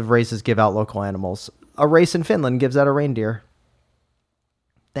 lots of races give out local animals. A race in Finland gives out a reindeer.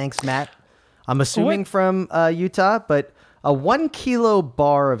 Thanks, Matt. I'm assuming from Utah, but a 1 kilo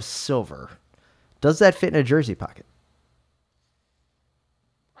bar of silver, does that fit in a jersey pocket?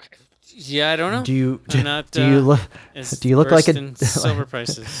 Yeah, I don't know. Do you as do you look like versed a in silver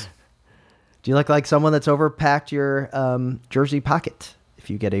prices? Do you look like someone that's overpacked your jersey pocket if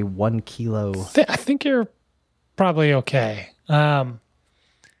you get a 1 kilo? I think you're probably okay.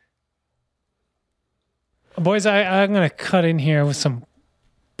 Boys, I'm going to cut in here with some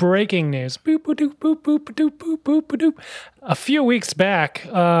breaking news. Boop-a-doop, boop-a-doop, boop-a-doop. A few weeks back,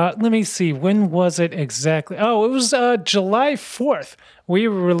 let me see, when was it exactly? Oh, it was July 4th. We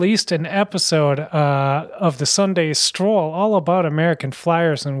released an episode of the Sunday Stroll all about American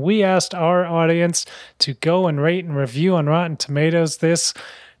Flyers, and we asked our audience to go and rate and review on Rotten Tomatoes this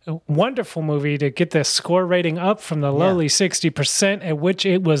wonderful movie to get the score rating up from the lowly 60% at which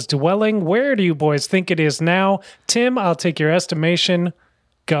it was dwelling. Where do you boys think it is now? Tim, I'll take your estimation.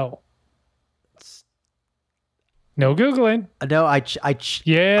 Go. No Googling. No,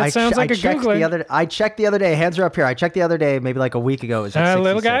 it sounds like a Googling. I checked the other day. Hands are up here. I checked the other day, maybe like a week ago. It was like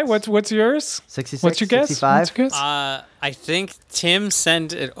little guy, what's yours? 66, What's your guess? 65? What's your guess? I think Tim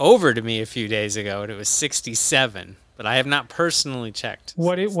sent it over to me a few days ago, and it was 67. But I have not personally checked.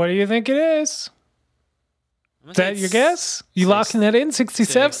 What do you think it is? Is that your guess? You locking that in?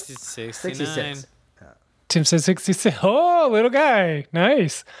 67? 66. Tim says 66. Oh, little guy.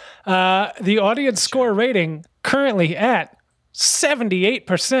 Nice. The audience score rating currently at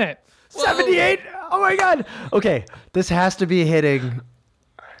 78%. 78? Oh my God. Okay. This has to be hitting.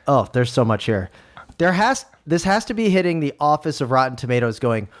 Oh, there's so much here. This has to be hitting the office of Rotten Tomatoes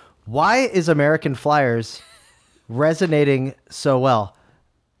going, why is American Flyers resonating so well?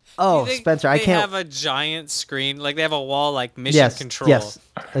 Oh, Spencer, I can't. They have a giant screen, like they have a wall, like Mission Control. Yes,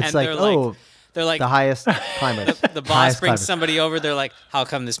 it's like they're like the highest climbers. The boss brings somebody over. They're like, "How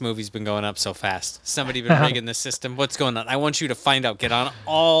come this movie's been going up so fast? Somebody been rigging the system. What's going on? I want you to find out. Get on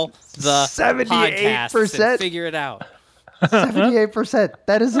all the 78% and figure it out." 78%.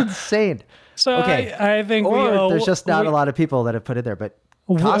 That is insane. So okay, I think there's just not a lot of people that have put it there, but.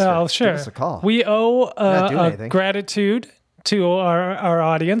 Well, sure. Give us a call. We owe gratitude to our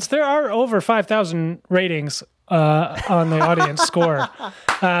audience. There are over 5,000 ratings on the audience score.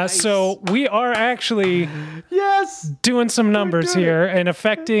 Nice. So we are actually doing some numbers here and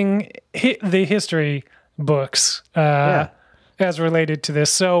affecting the history books as related to this.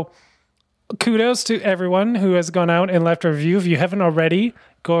 So kudos to everyone who has gone out and left a review. If you haven't already,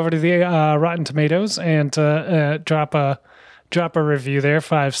 go over to the Rotten Tomatoes and drop a review there.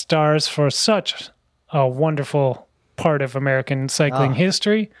 5 stars for such a wonderful part of American cycling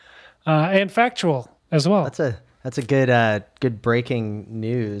history, and factual as well. That's a good breaking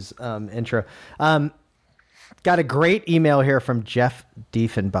news intro. Got a great email here from Jeff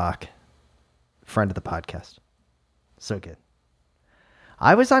Diefenbach, friend of the podcast. So good.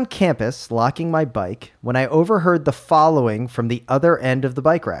 I was on campus locking my bike when I overheard the following from the other end of the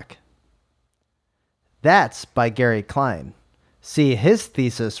bike rack. That's by Gary Klein. See, his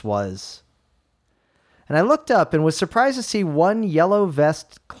thesis was... And I looked up and was surprised to see one yellow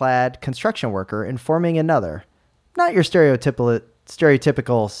vest-clad construction worker informing another. Not your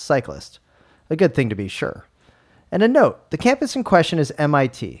stereotypical cyclist. A good thing to be sure. And a note, the campus in question is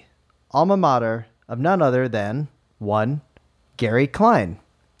MIT, alma mater of none other than, 1, Gary Klein.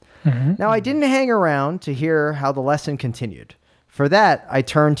 Mm-hmm. Now, I didn't hang around to hear how the lesson continued. For that, I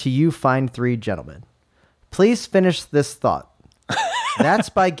turned to you fine 3 gentlemen. Please finish this thought. That's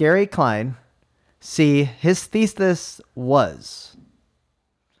by Gary Klein. See, his thesis was.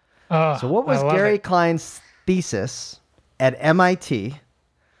 So what was Gary Klein's thesis at MIT?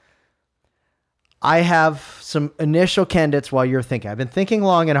 I have some initial candidates while you're thinking. I've been thinking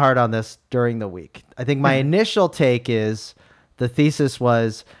long and hard on this during the week. I think my initial take is the thesis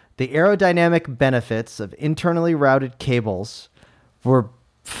was the aerodynamic benefits of internally routed cables were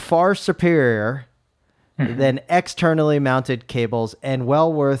far superior than externally mounted cables and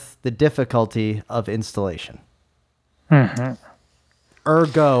well worth the difficulty of installation.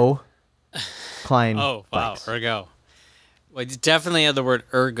 Ergo, Klein. Oh, wow. Bikes. Ergo. Well, it definitely had the word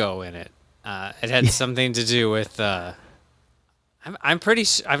ergo in it. It had something to do with... I'm pretty...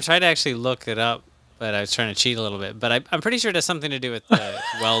 I'm trying to actually look it up but I was trying to cheat a little bit. But I'm pretty sure it has something to do with the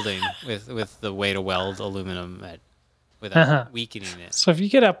welding, with the way to weld aluminum without weakening it. So if you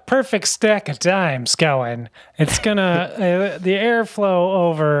get a perfect stack of dimes going, it's gonna the airflow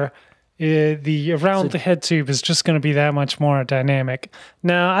over around the head tube is just gonna be that much more dynamic.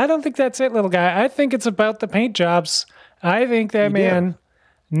 Now, I don't think that's it, little guy. I think it's about the paint jobs. I think that man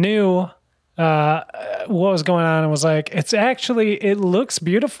knew what was going on and was like, it looks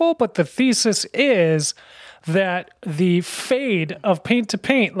beautiful, but the thesis is that the fade of paint to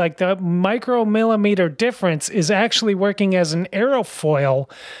paint, like the micromillimeter difference, is actually working as an aerofoil,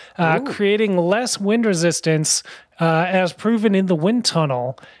 creating less wind resistance, as proven in the wind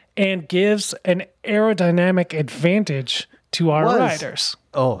tunnel, and gives an aerodynamic advantage to our riders.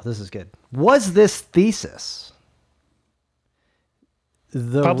 Oh, this is good. Was this thesis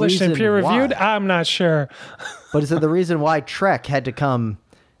published and peer reviewed? I'm not sure. But is it the reason why Trek had to come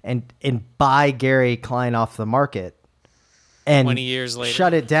and buy Gary Klein off the market and 20 years later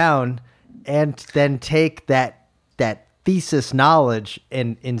shut it down, and then take that thesis knowledge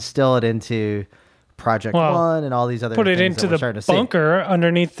and instill it into Project One and all these other put things it into the bunker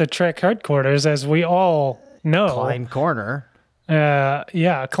underneath the Trek headquarters, as we all know. Klein Corner.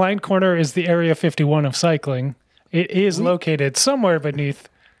 Klein Corner is the Area 51 of cycling. It is located somewhere beneath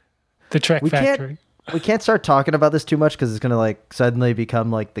the Trek factory. We can't start talking about this too much because it's going to like suddenly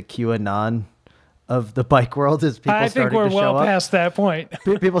become like the QAnon of the bike world. As people I think we're well past that point.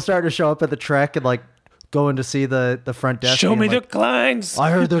 People started to show up at the Trek and like going to see the front desk. Show me like, the Kleins.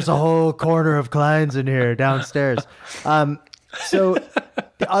 I heard there's a whole corner of Kleins in here downstairs. So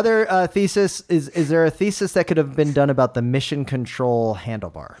the other thesis is there a thesis that could have been done about the mission control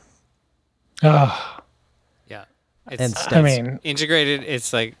handlebar? It's integrated.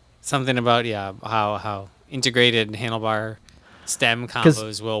 It's like something about how integrated handlebar stem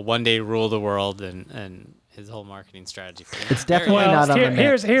combos will one day rule the world, and his whole marketing strategy for it. It's definitely not on the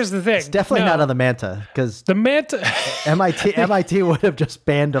Manta. Here's the thing. It's definitely not on the Manta, because the Manta MIT would have just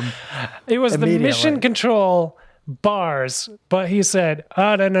banned them. It was the mission control bars, but he said,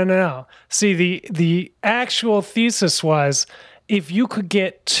 no. See, the actual thesis was, if you could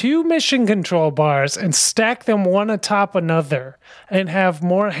get 2 mission control bars and stack them one atop another and have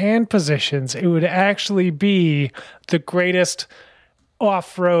more hand positions, it would actually be the greatest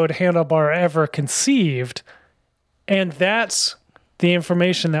off-road handlebar ever conceived. And that's the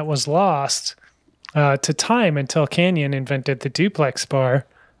information that was lost to time until Canyon invented the duplex bar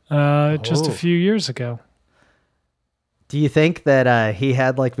just a few years ago. Do you think that he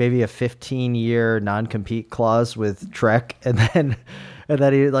had like maybe a 15-year non-compete clause with Trek, and then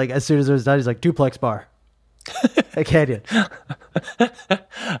he, like, as soon as it was done, he's like, duplex bar at Canyon?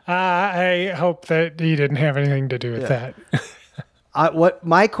 I hope that he didn't have anything to do with that. What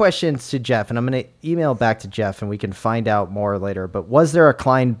my questions to Jeff, and I'm going to email back to Jeff, and we can find out more later, but was there a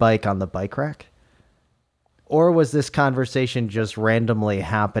Klein bike on the bike rack? Or was this conversation just randomly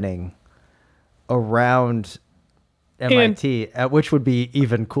happening around MIT, which would be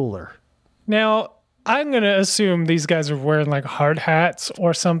even cooler? Now, I'm going to assume these guys are wearing like hard hats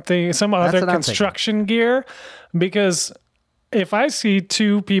or something, some other construction gear, because if I see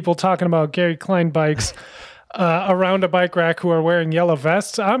 2 people talking about Gary Klein bikes around a bike rack who are wearing yellow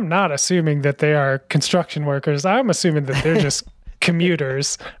vests, I'm not assuming that they are construction workers. I'm assuming that they're just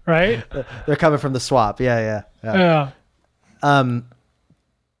commuters, right? They're coming from the swap. Yeah.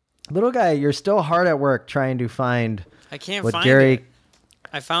 Little guy, you're still hard at work trying to find. I can't find it.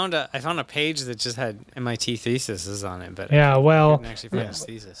 I found a page that just had MIT theses on it, but I couldn't actually find his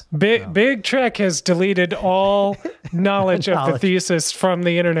thesis. Big Trek has deleted all knowledge of the thesis from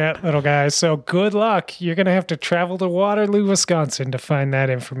the internet, little guy. So good luck. You're gonna have to travel to Waterloo, Wisconsin, to find that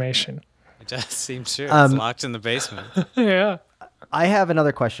information. It does seem true. It's locked in the basement. Yeah. I have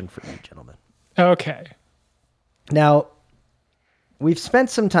another question for you, gentlemen. Okay. Now, we've spent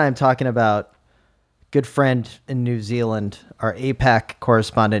some time talking about good friend in New Zealand, our APAC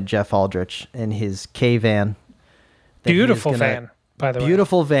correspondent, Jeff Aldrich, in his K-van. Beautiful van, by the way.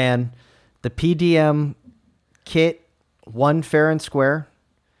 Beautiful van. The PDM kit, won fair and square.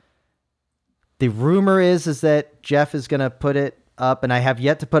 The rumor is that Jeff is going to put it up, and I have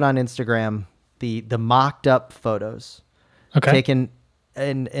yet to put on Instagram the mocked up photos. Okay. Taken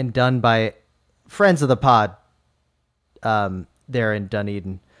and done by friends of the pod there in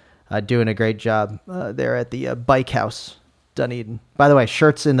Dunedin. Doing a great job there at the Bike House, Dunedin. By the way,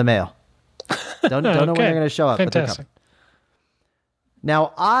 shirts in the mail. Don't know when they're going to show up. Fantastic.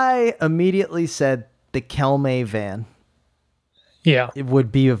 Now, I immediately said the Kelme van. Yeah. It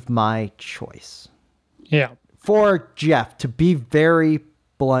would be of my choice. Yeah. For Jeff, to be very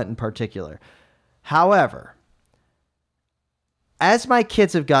blunt and particular. However, as my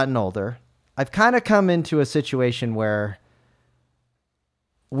kids have gotten older, I've kind of come into a situation where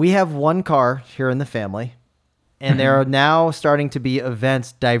we have one car here in the family, and there are now starting to be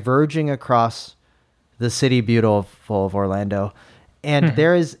events diverging across the city beautiful of Orlando. And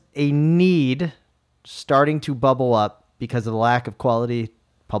there is a need starting to bubble up because of the lack of quality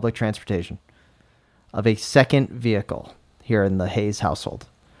public transportation of a second vehicle here in the Hayes household.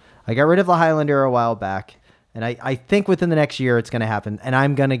 I got rid of the Highlander a while back, and I think within the next year it's going to happen, and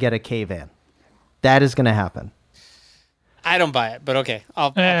I'm going to get a K-Van. That is going to happen. I don't buy it, but okay.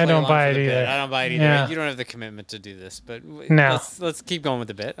 I'll I don't buy it either. I don't buy it either. Yeah. You don't have the commitment to do this, but No. let's keep going with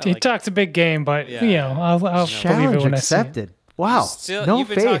the bit. He talked a big game, but I'll believe it Challenge when I see it. accepted. Wow. Still, no you've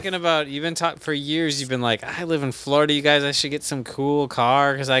been faith. talking about. You've been talking for years. You've been like, I live in Florida. You guys, I should get some cool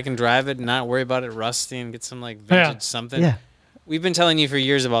car because I can drive it and not worry about it rusting and get some like vintage something. Yeah. We've been telling you for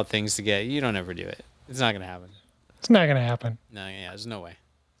years about things to get. You don't ever do it. It's not gonna happen. It's not going to happen. No, yeah, there's no way,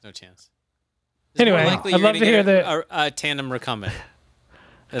 no chance. Anyway, more likely I'd you're love gonna to hear get a tandem recumbent.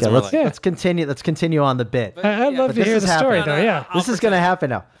 That's Okay, more let's, likely. let's continue. Let's continue on the bit. I'd love to this hear is the story, happening. though. Yeah. This is going to happen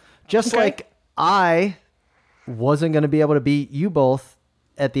now. Just Okay. like I wasn't going to be able to beat you both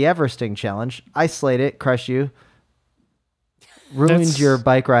at the Everesting challenge. I slayed it, crushed you, ruined That's- your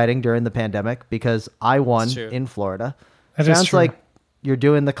bike riding during the pandemic because I won That's true. in Florida. That is Sounds true. like you're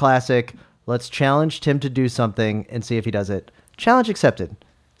doing the classic, let's challenge Tim to do something and see if he does it. Challenge accepted.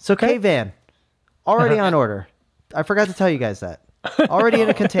 So Okay. K-Van, already on order. I forgot to tell you guys that. Already in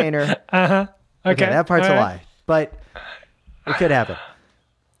a container. Okay. Okay, that part's all a right. lie, but it could happen.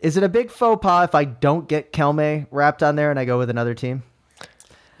 Is it a big faux pas if I don't get Kelme wrapped on there and I go with another team?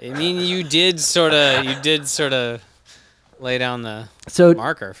 I mean, you did sort of lay down the So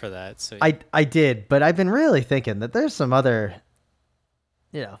marker for that. So I did, but I've been really thinking that there's some other,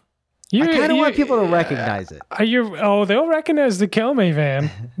 I You- kind of want you- people to recognize it. Are you? Oh, they'll recognize the Kelme van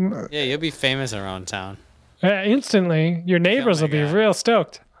yeah, you'll be famous around town. instantly. Your neighbors will be guy. real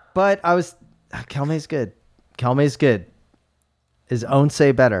stoked. But Kelme's good. Kelme's good. His own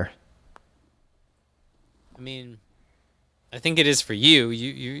say better. I mean, I think it is for you.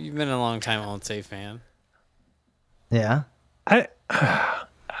 You've been a long time Old Safe fan. Yeah.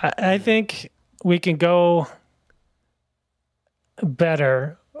 I think we can go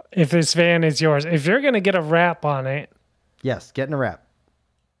better if this van is yours. If you're going to get a wrap on it, Yes, getting a wrap.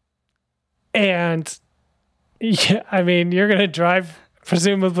 and yeah, I mean, you're going to drive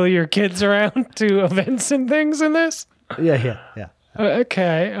presumably your kids around to events and things in this. Yeah.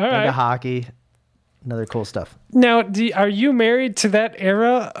 Okay, all Into right. hockey. Another cool stuff. Now, are you married to that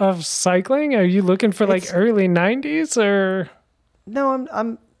era of cycling? Are you looking for like It's- early '90s or?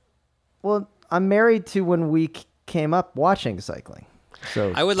 No, I'm married to when we came up watching cycling.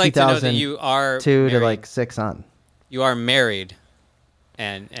 So I would like to know that you are 2 to married. like 6 on. You are married,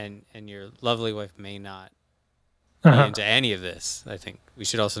 and your lovely wife may not be into any of this. I think we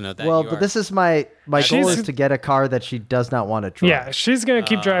should also note that. Well, you but are- this is my goal She's- is to get a car that she does not want to drive. Yeah, she's gonna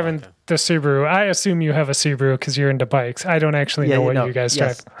keep driving okay. the Subaru. I assume you have a Subaru because you're into bikes. I don't actually know what you guys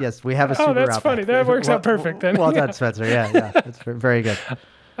drive. Yes, we have a Subaru. Oh, that's out funny. back. That works out perfect then. Well done, Spencer. Yeah, it's very good.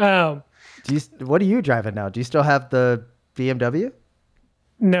 What are you driving now? Do you still have the BMW?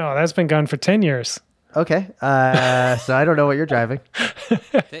 No, that's been gone for 10 years. Okay, so I don't know what you're driving.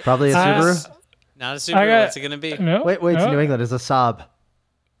 Probably a Subaru. not a Subaru. I got- What's it gonna be? No, Wait, it's no, New England. It's a Saab.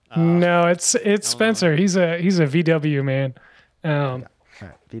 No, it's Spencer. He's a VW man. All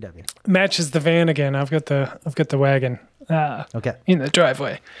right, VW. Matches the van again. I've got the wagon Okay. in the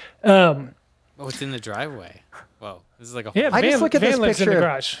driveway. Oh, it's in the driveway. Whoa, this is like a whole Yeah, I just look at this van lives in picture. the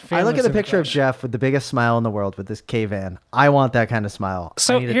garage. I Van look at lives the in the picture of garage. Jeff with the biggest smile in the world with this K-Van. I want that kind of smile.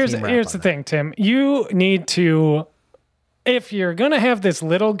 So I need a here's team wrap the on that. thing, Tim. You need to, if you're gonna have this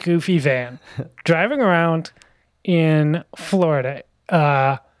little goofy van driving around in Florida,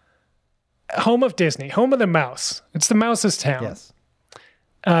 home of Disney, home of the mouse. It's the mouse's town. Yes.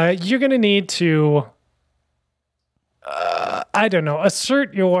 You're gonna need to, I don't know,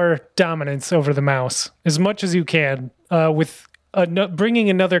 assert your dominance over the mouse as much as you can with bringing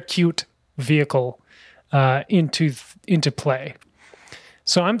another cute vehicle into play.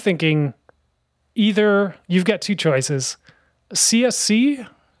 So I'm thinking either you've got two choices: CSC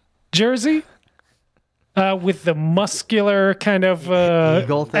jersey with the muscular kind of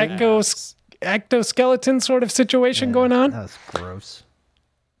Eagle thing? ectoskeleton sort of situation going on, That was gross.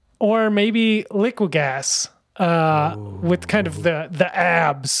 or maybe liquid gas with kind of the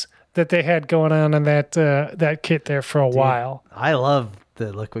abs that they had going on in that kit there for a while. I love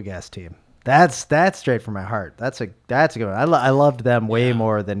the Liquid Gas team. That's straight from my heart. That's a good one. I loved them way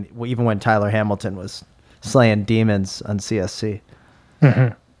more than even when Tyler Hamilton was slaying demons on CSC.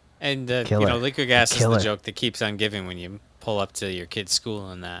 And liquor gas is the joke that keeps on giving when you pull up to your kid's school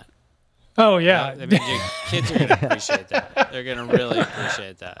and that. Oh yeah, I mean, your kids are gonna appreciate that. They're gonna really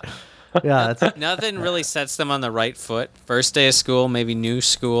appreciate that. Yeah, that's Nothing really sets them on the right foot. First day of school, maybe new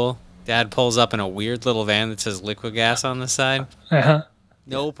school. Dad pulls up in a weird little van that says liquid gas on the side.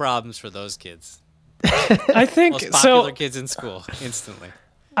 No problems for those kids. I think Most popular kids in school instantly.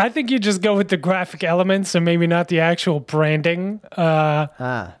 I think you just go with the graphic elements and maybe not the actual branding.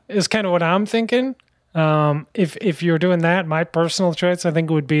 Is kind of what I'm thinking. If you're doing that, my personal choice, I think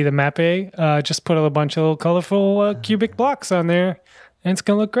it would be the Mapei. Just put a bunch of little colorful cubic blocks on there, and it's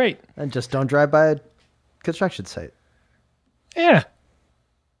gonna look great. And just don't drive by a construction site. Yeah.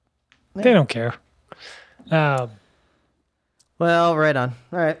 They don't care. Well, right on.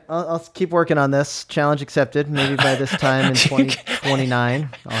 All right, I'll keep working on this. Challenge accepted. Maybe by this time in 2029,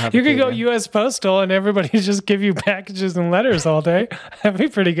 I'll have. You could go U.S. Postal and everybody just give you packages and letters all day. That'd be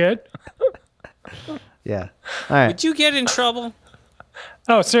pretty good. Yeah. All right. Would you get in trouble?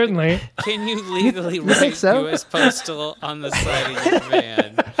 Oh, certainly. Can you legally write so? U.S. Postal on the side of your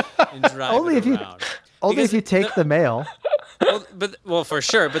van and drive Only it if around? Only if you take the mail. Well, for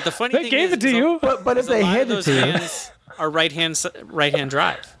sure. But the funny They thing gave is, it to you. But if they hand it to you, vans are right hand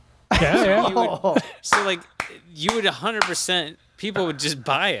drive. Yeah. So like you would 100%. People would just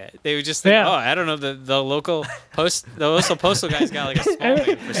buy it. They would just think, Yeah. oh, I don't know, the local postal guy's got like a small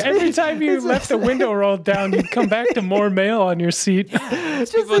van for some Every time you left the window rolled down, you'd come back to more mail on your seat.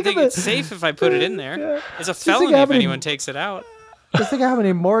 People think it's safe if I put it in there. Yeah. It's a Just think felony how if many- anyone takes it out. Just think how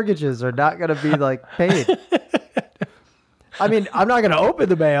many mortgages are not going to be like paid. I mean, I'm not going to open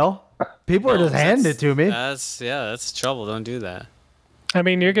the mail. People are just handing it to me. That's trouble. Don't do that. I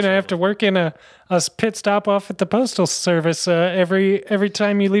mean, you're going to have to work in a pit stop off at the postal service every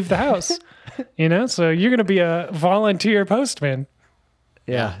time you leave the house. So you're going to be a volunteer postman.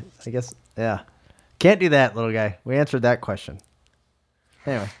 Yeah, I guess. Yeah, can't do that, little guy. We answered that question.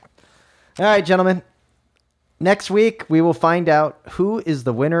 Anyway, all right, gentlemen. Next week we will find out who is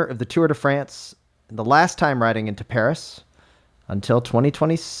the winner of the Tour de France, the last time riding into Paris until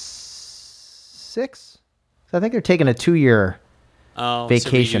 2026. I think they're taking a 2-year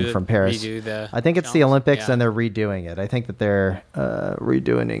vacation from Paris. I think it's the Olympics and they're redoing it. I think that they're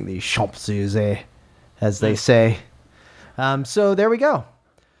redoing the Champs-Élysées, as they say. So there we go.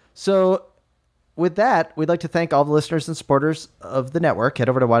 So with that, we'd like to thank all the listeners and supporters of the network. Head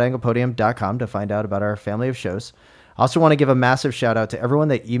over to wideanglepodium.com to find out about our family of shows. I also want to give a massive shout out to everyone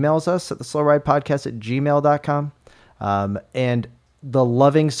that emails us at the slowridepodcast@gmail.com. And the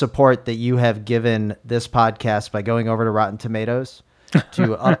loving support that you have given this podcast by going over to Rotten Tomatoes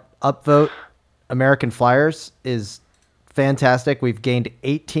to upvote American Flyers is fantastic. We've gained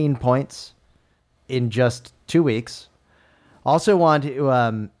 18 points in just 2 weeks. Also want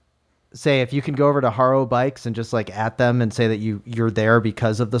to say, if you can go over to Haro Bikes and just like at them and say that you're there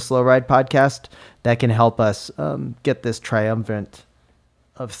because of the Slow Ride podcast, that can help us get this triumvirate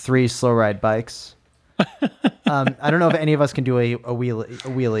of 3 Slow Ride bikes. I don't know if any of us can do a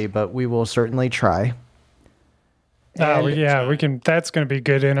wheelie, but we will certainly try. We can. That's going to be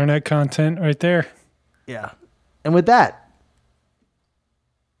good internet content right there. Yeah. And with that,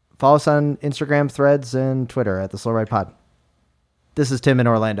 follow us on Instagram, Threads, and Twitter at the Slow Ride Pod. This is Tim in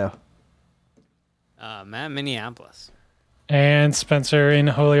Orlando. Matt in Minneapolis. And Spencer in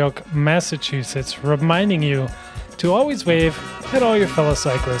Holyoke, Massachusetts, reminding you to always wave at all your fellow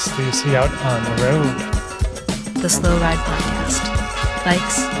cyclists that you see out on the road. The Slow Ride Podcast.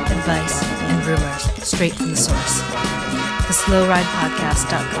 Bikes, advice, and rumors straight from the source.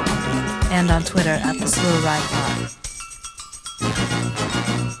 TheSlowRidePodcast.com and on Twitter at TheSlowRidePod.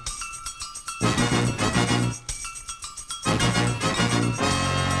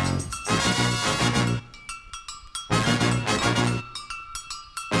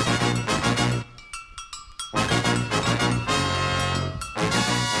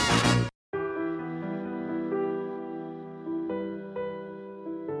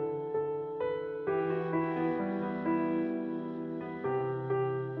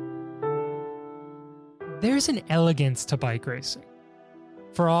 There's an elegance to bike racing.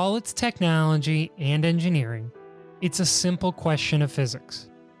 For all its technology and engineering, it's a simple question of physics.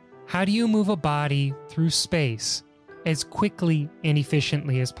 How do you move a body through space as quickly and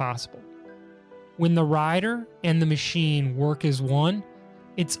efficiently as possible? When the rider and the machine work as one,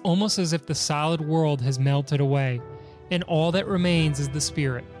 it's almost as if the solid world has melted away, and all that remains is the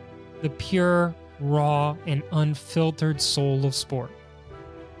spirit, the pure, raw, and unfiltered soul of sport.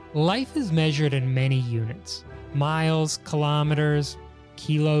 Life is measured in many units: miles, kilometers,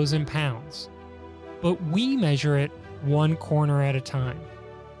 kilos, and pounds. But we measure it one corner at a time.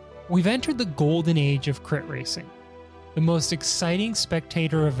 We've entered the golden age of crit racing, the most exciting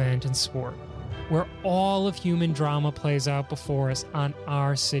spectator event in sport, where all of human drama plays out before us on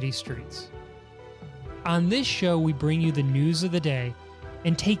our city streets. On this show, we bring you the news of the day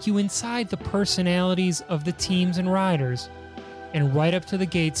and take you inside the personalities of the teams and riders, and right up to the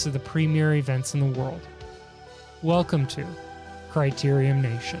gates of the premier events in the world. Welcome to Criterium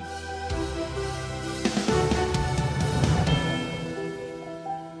Nation.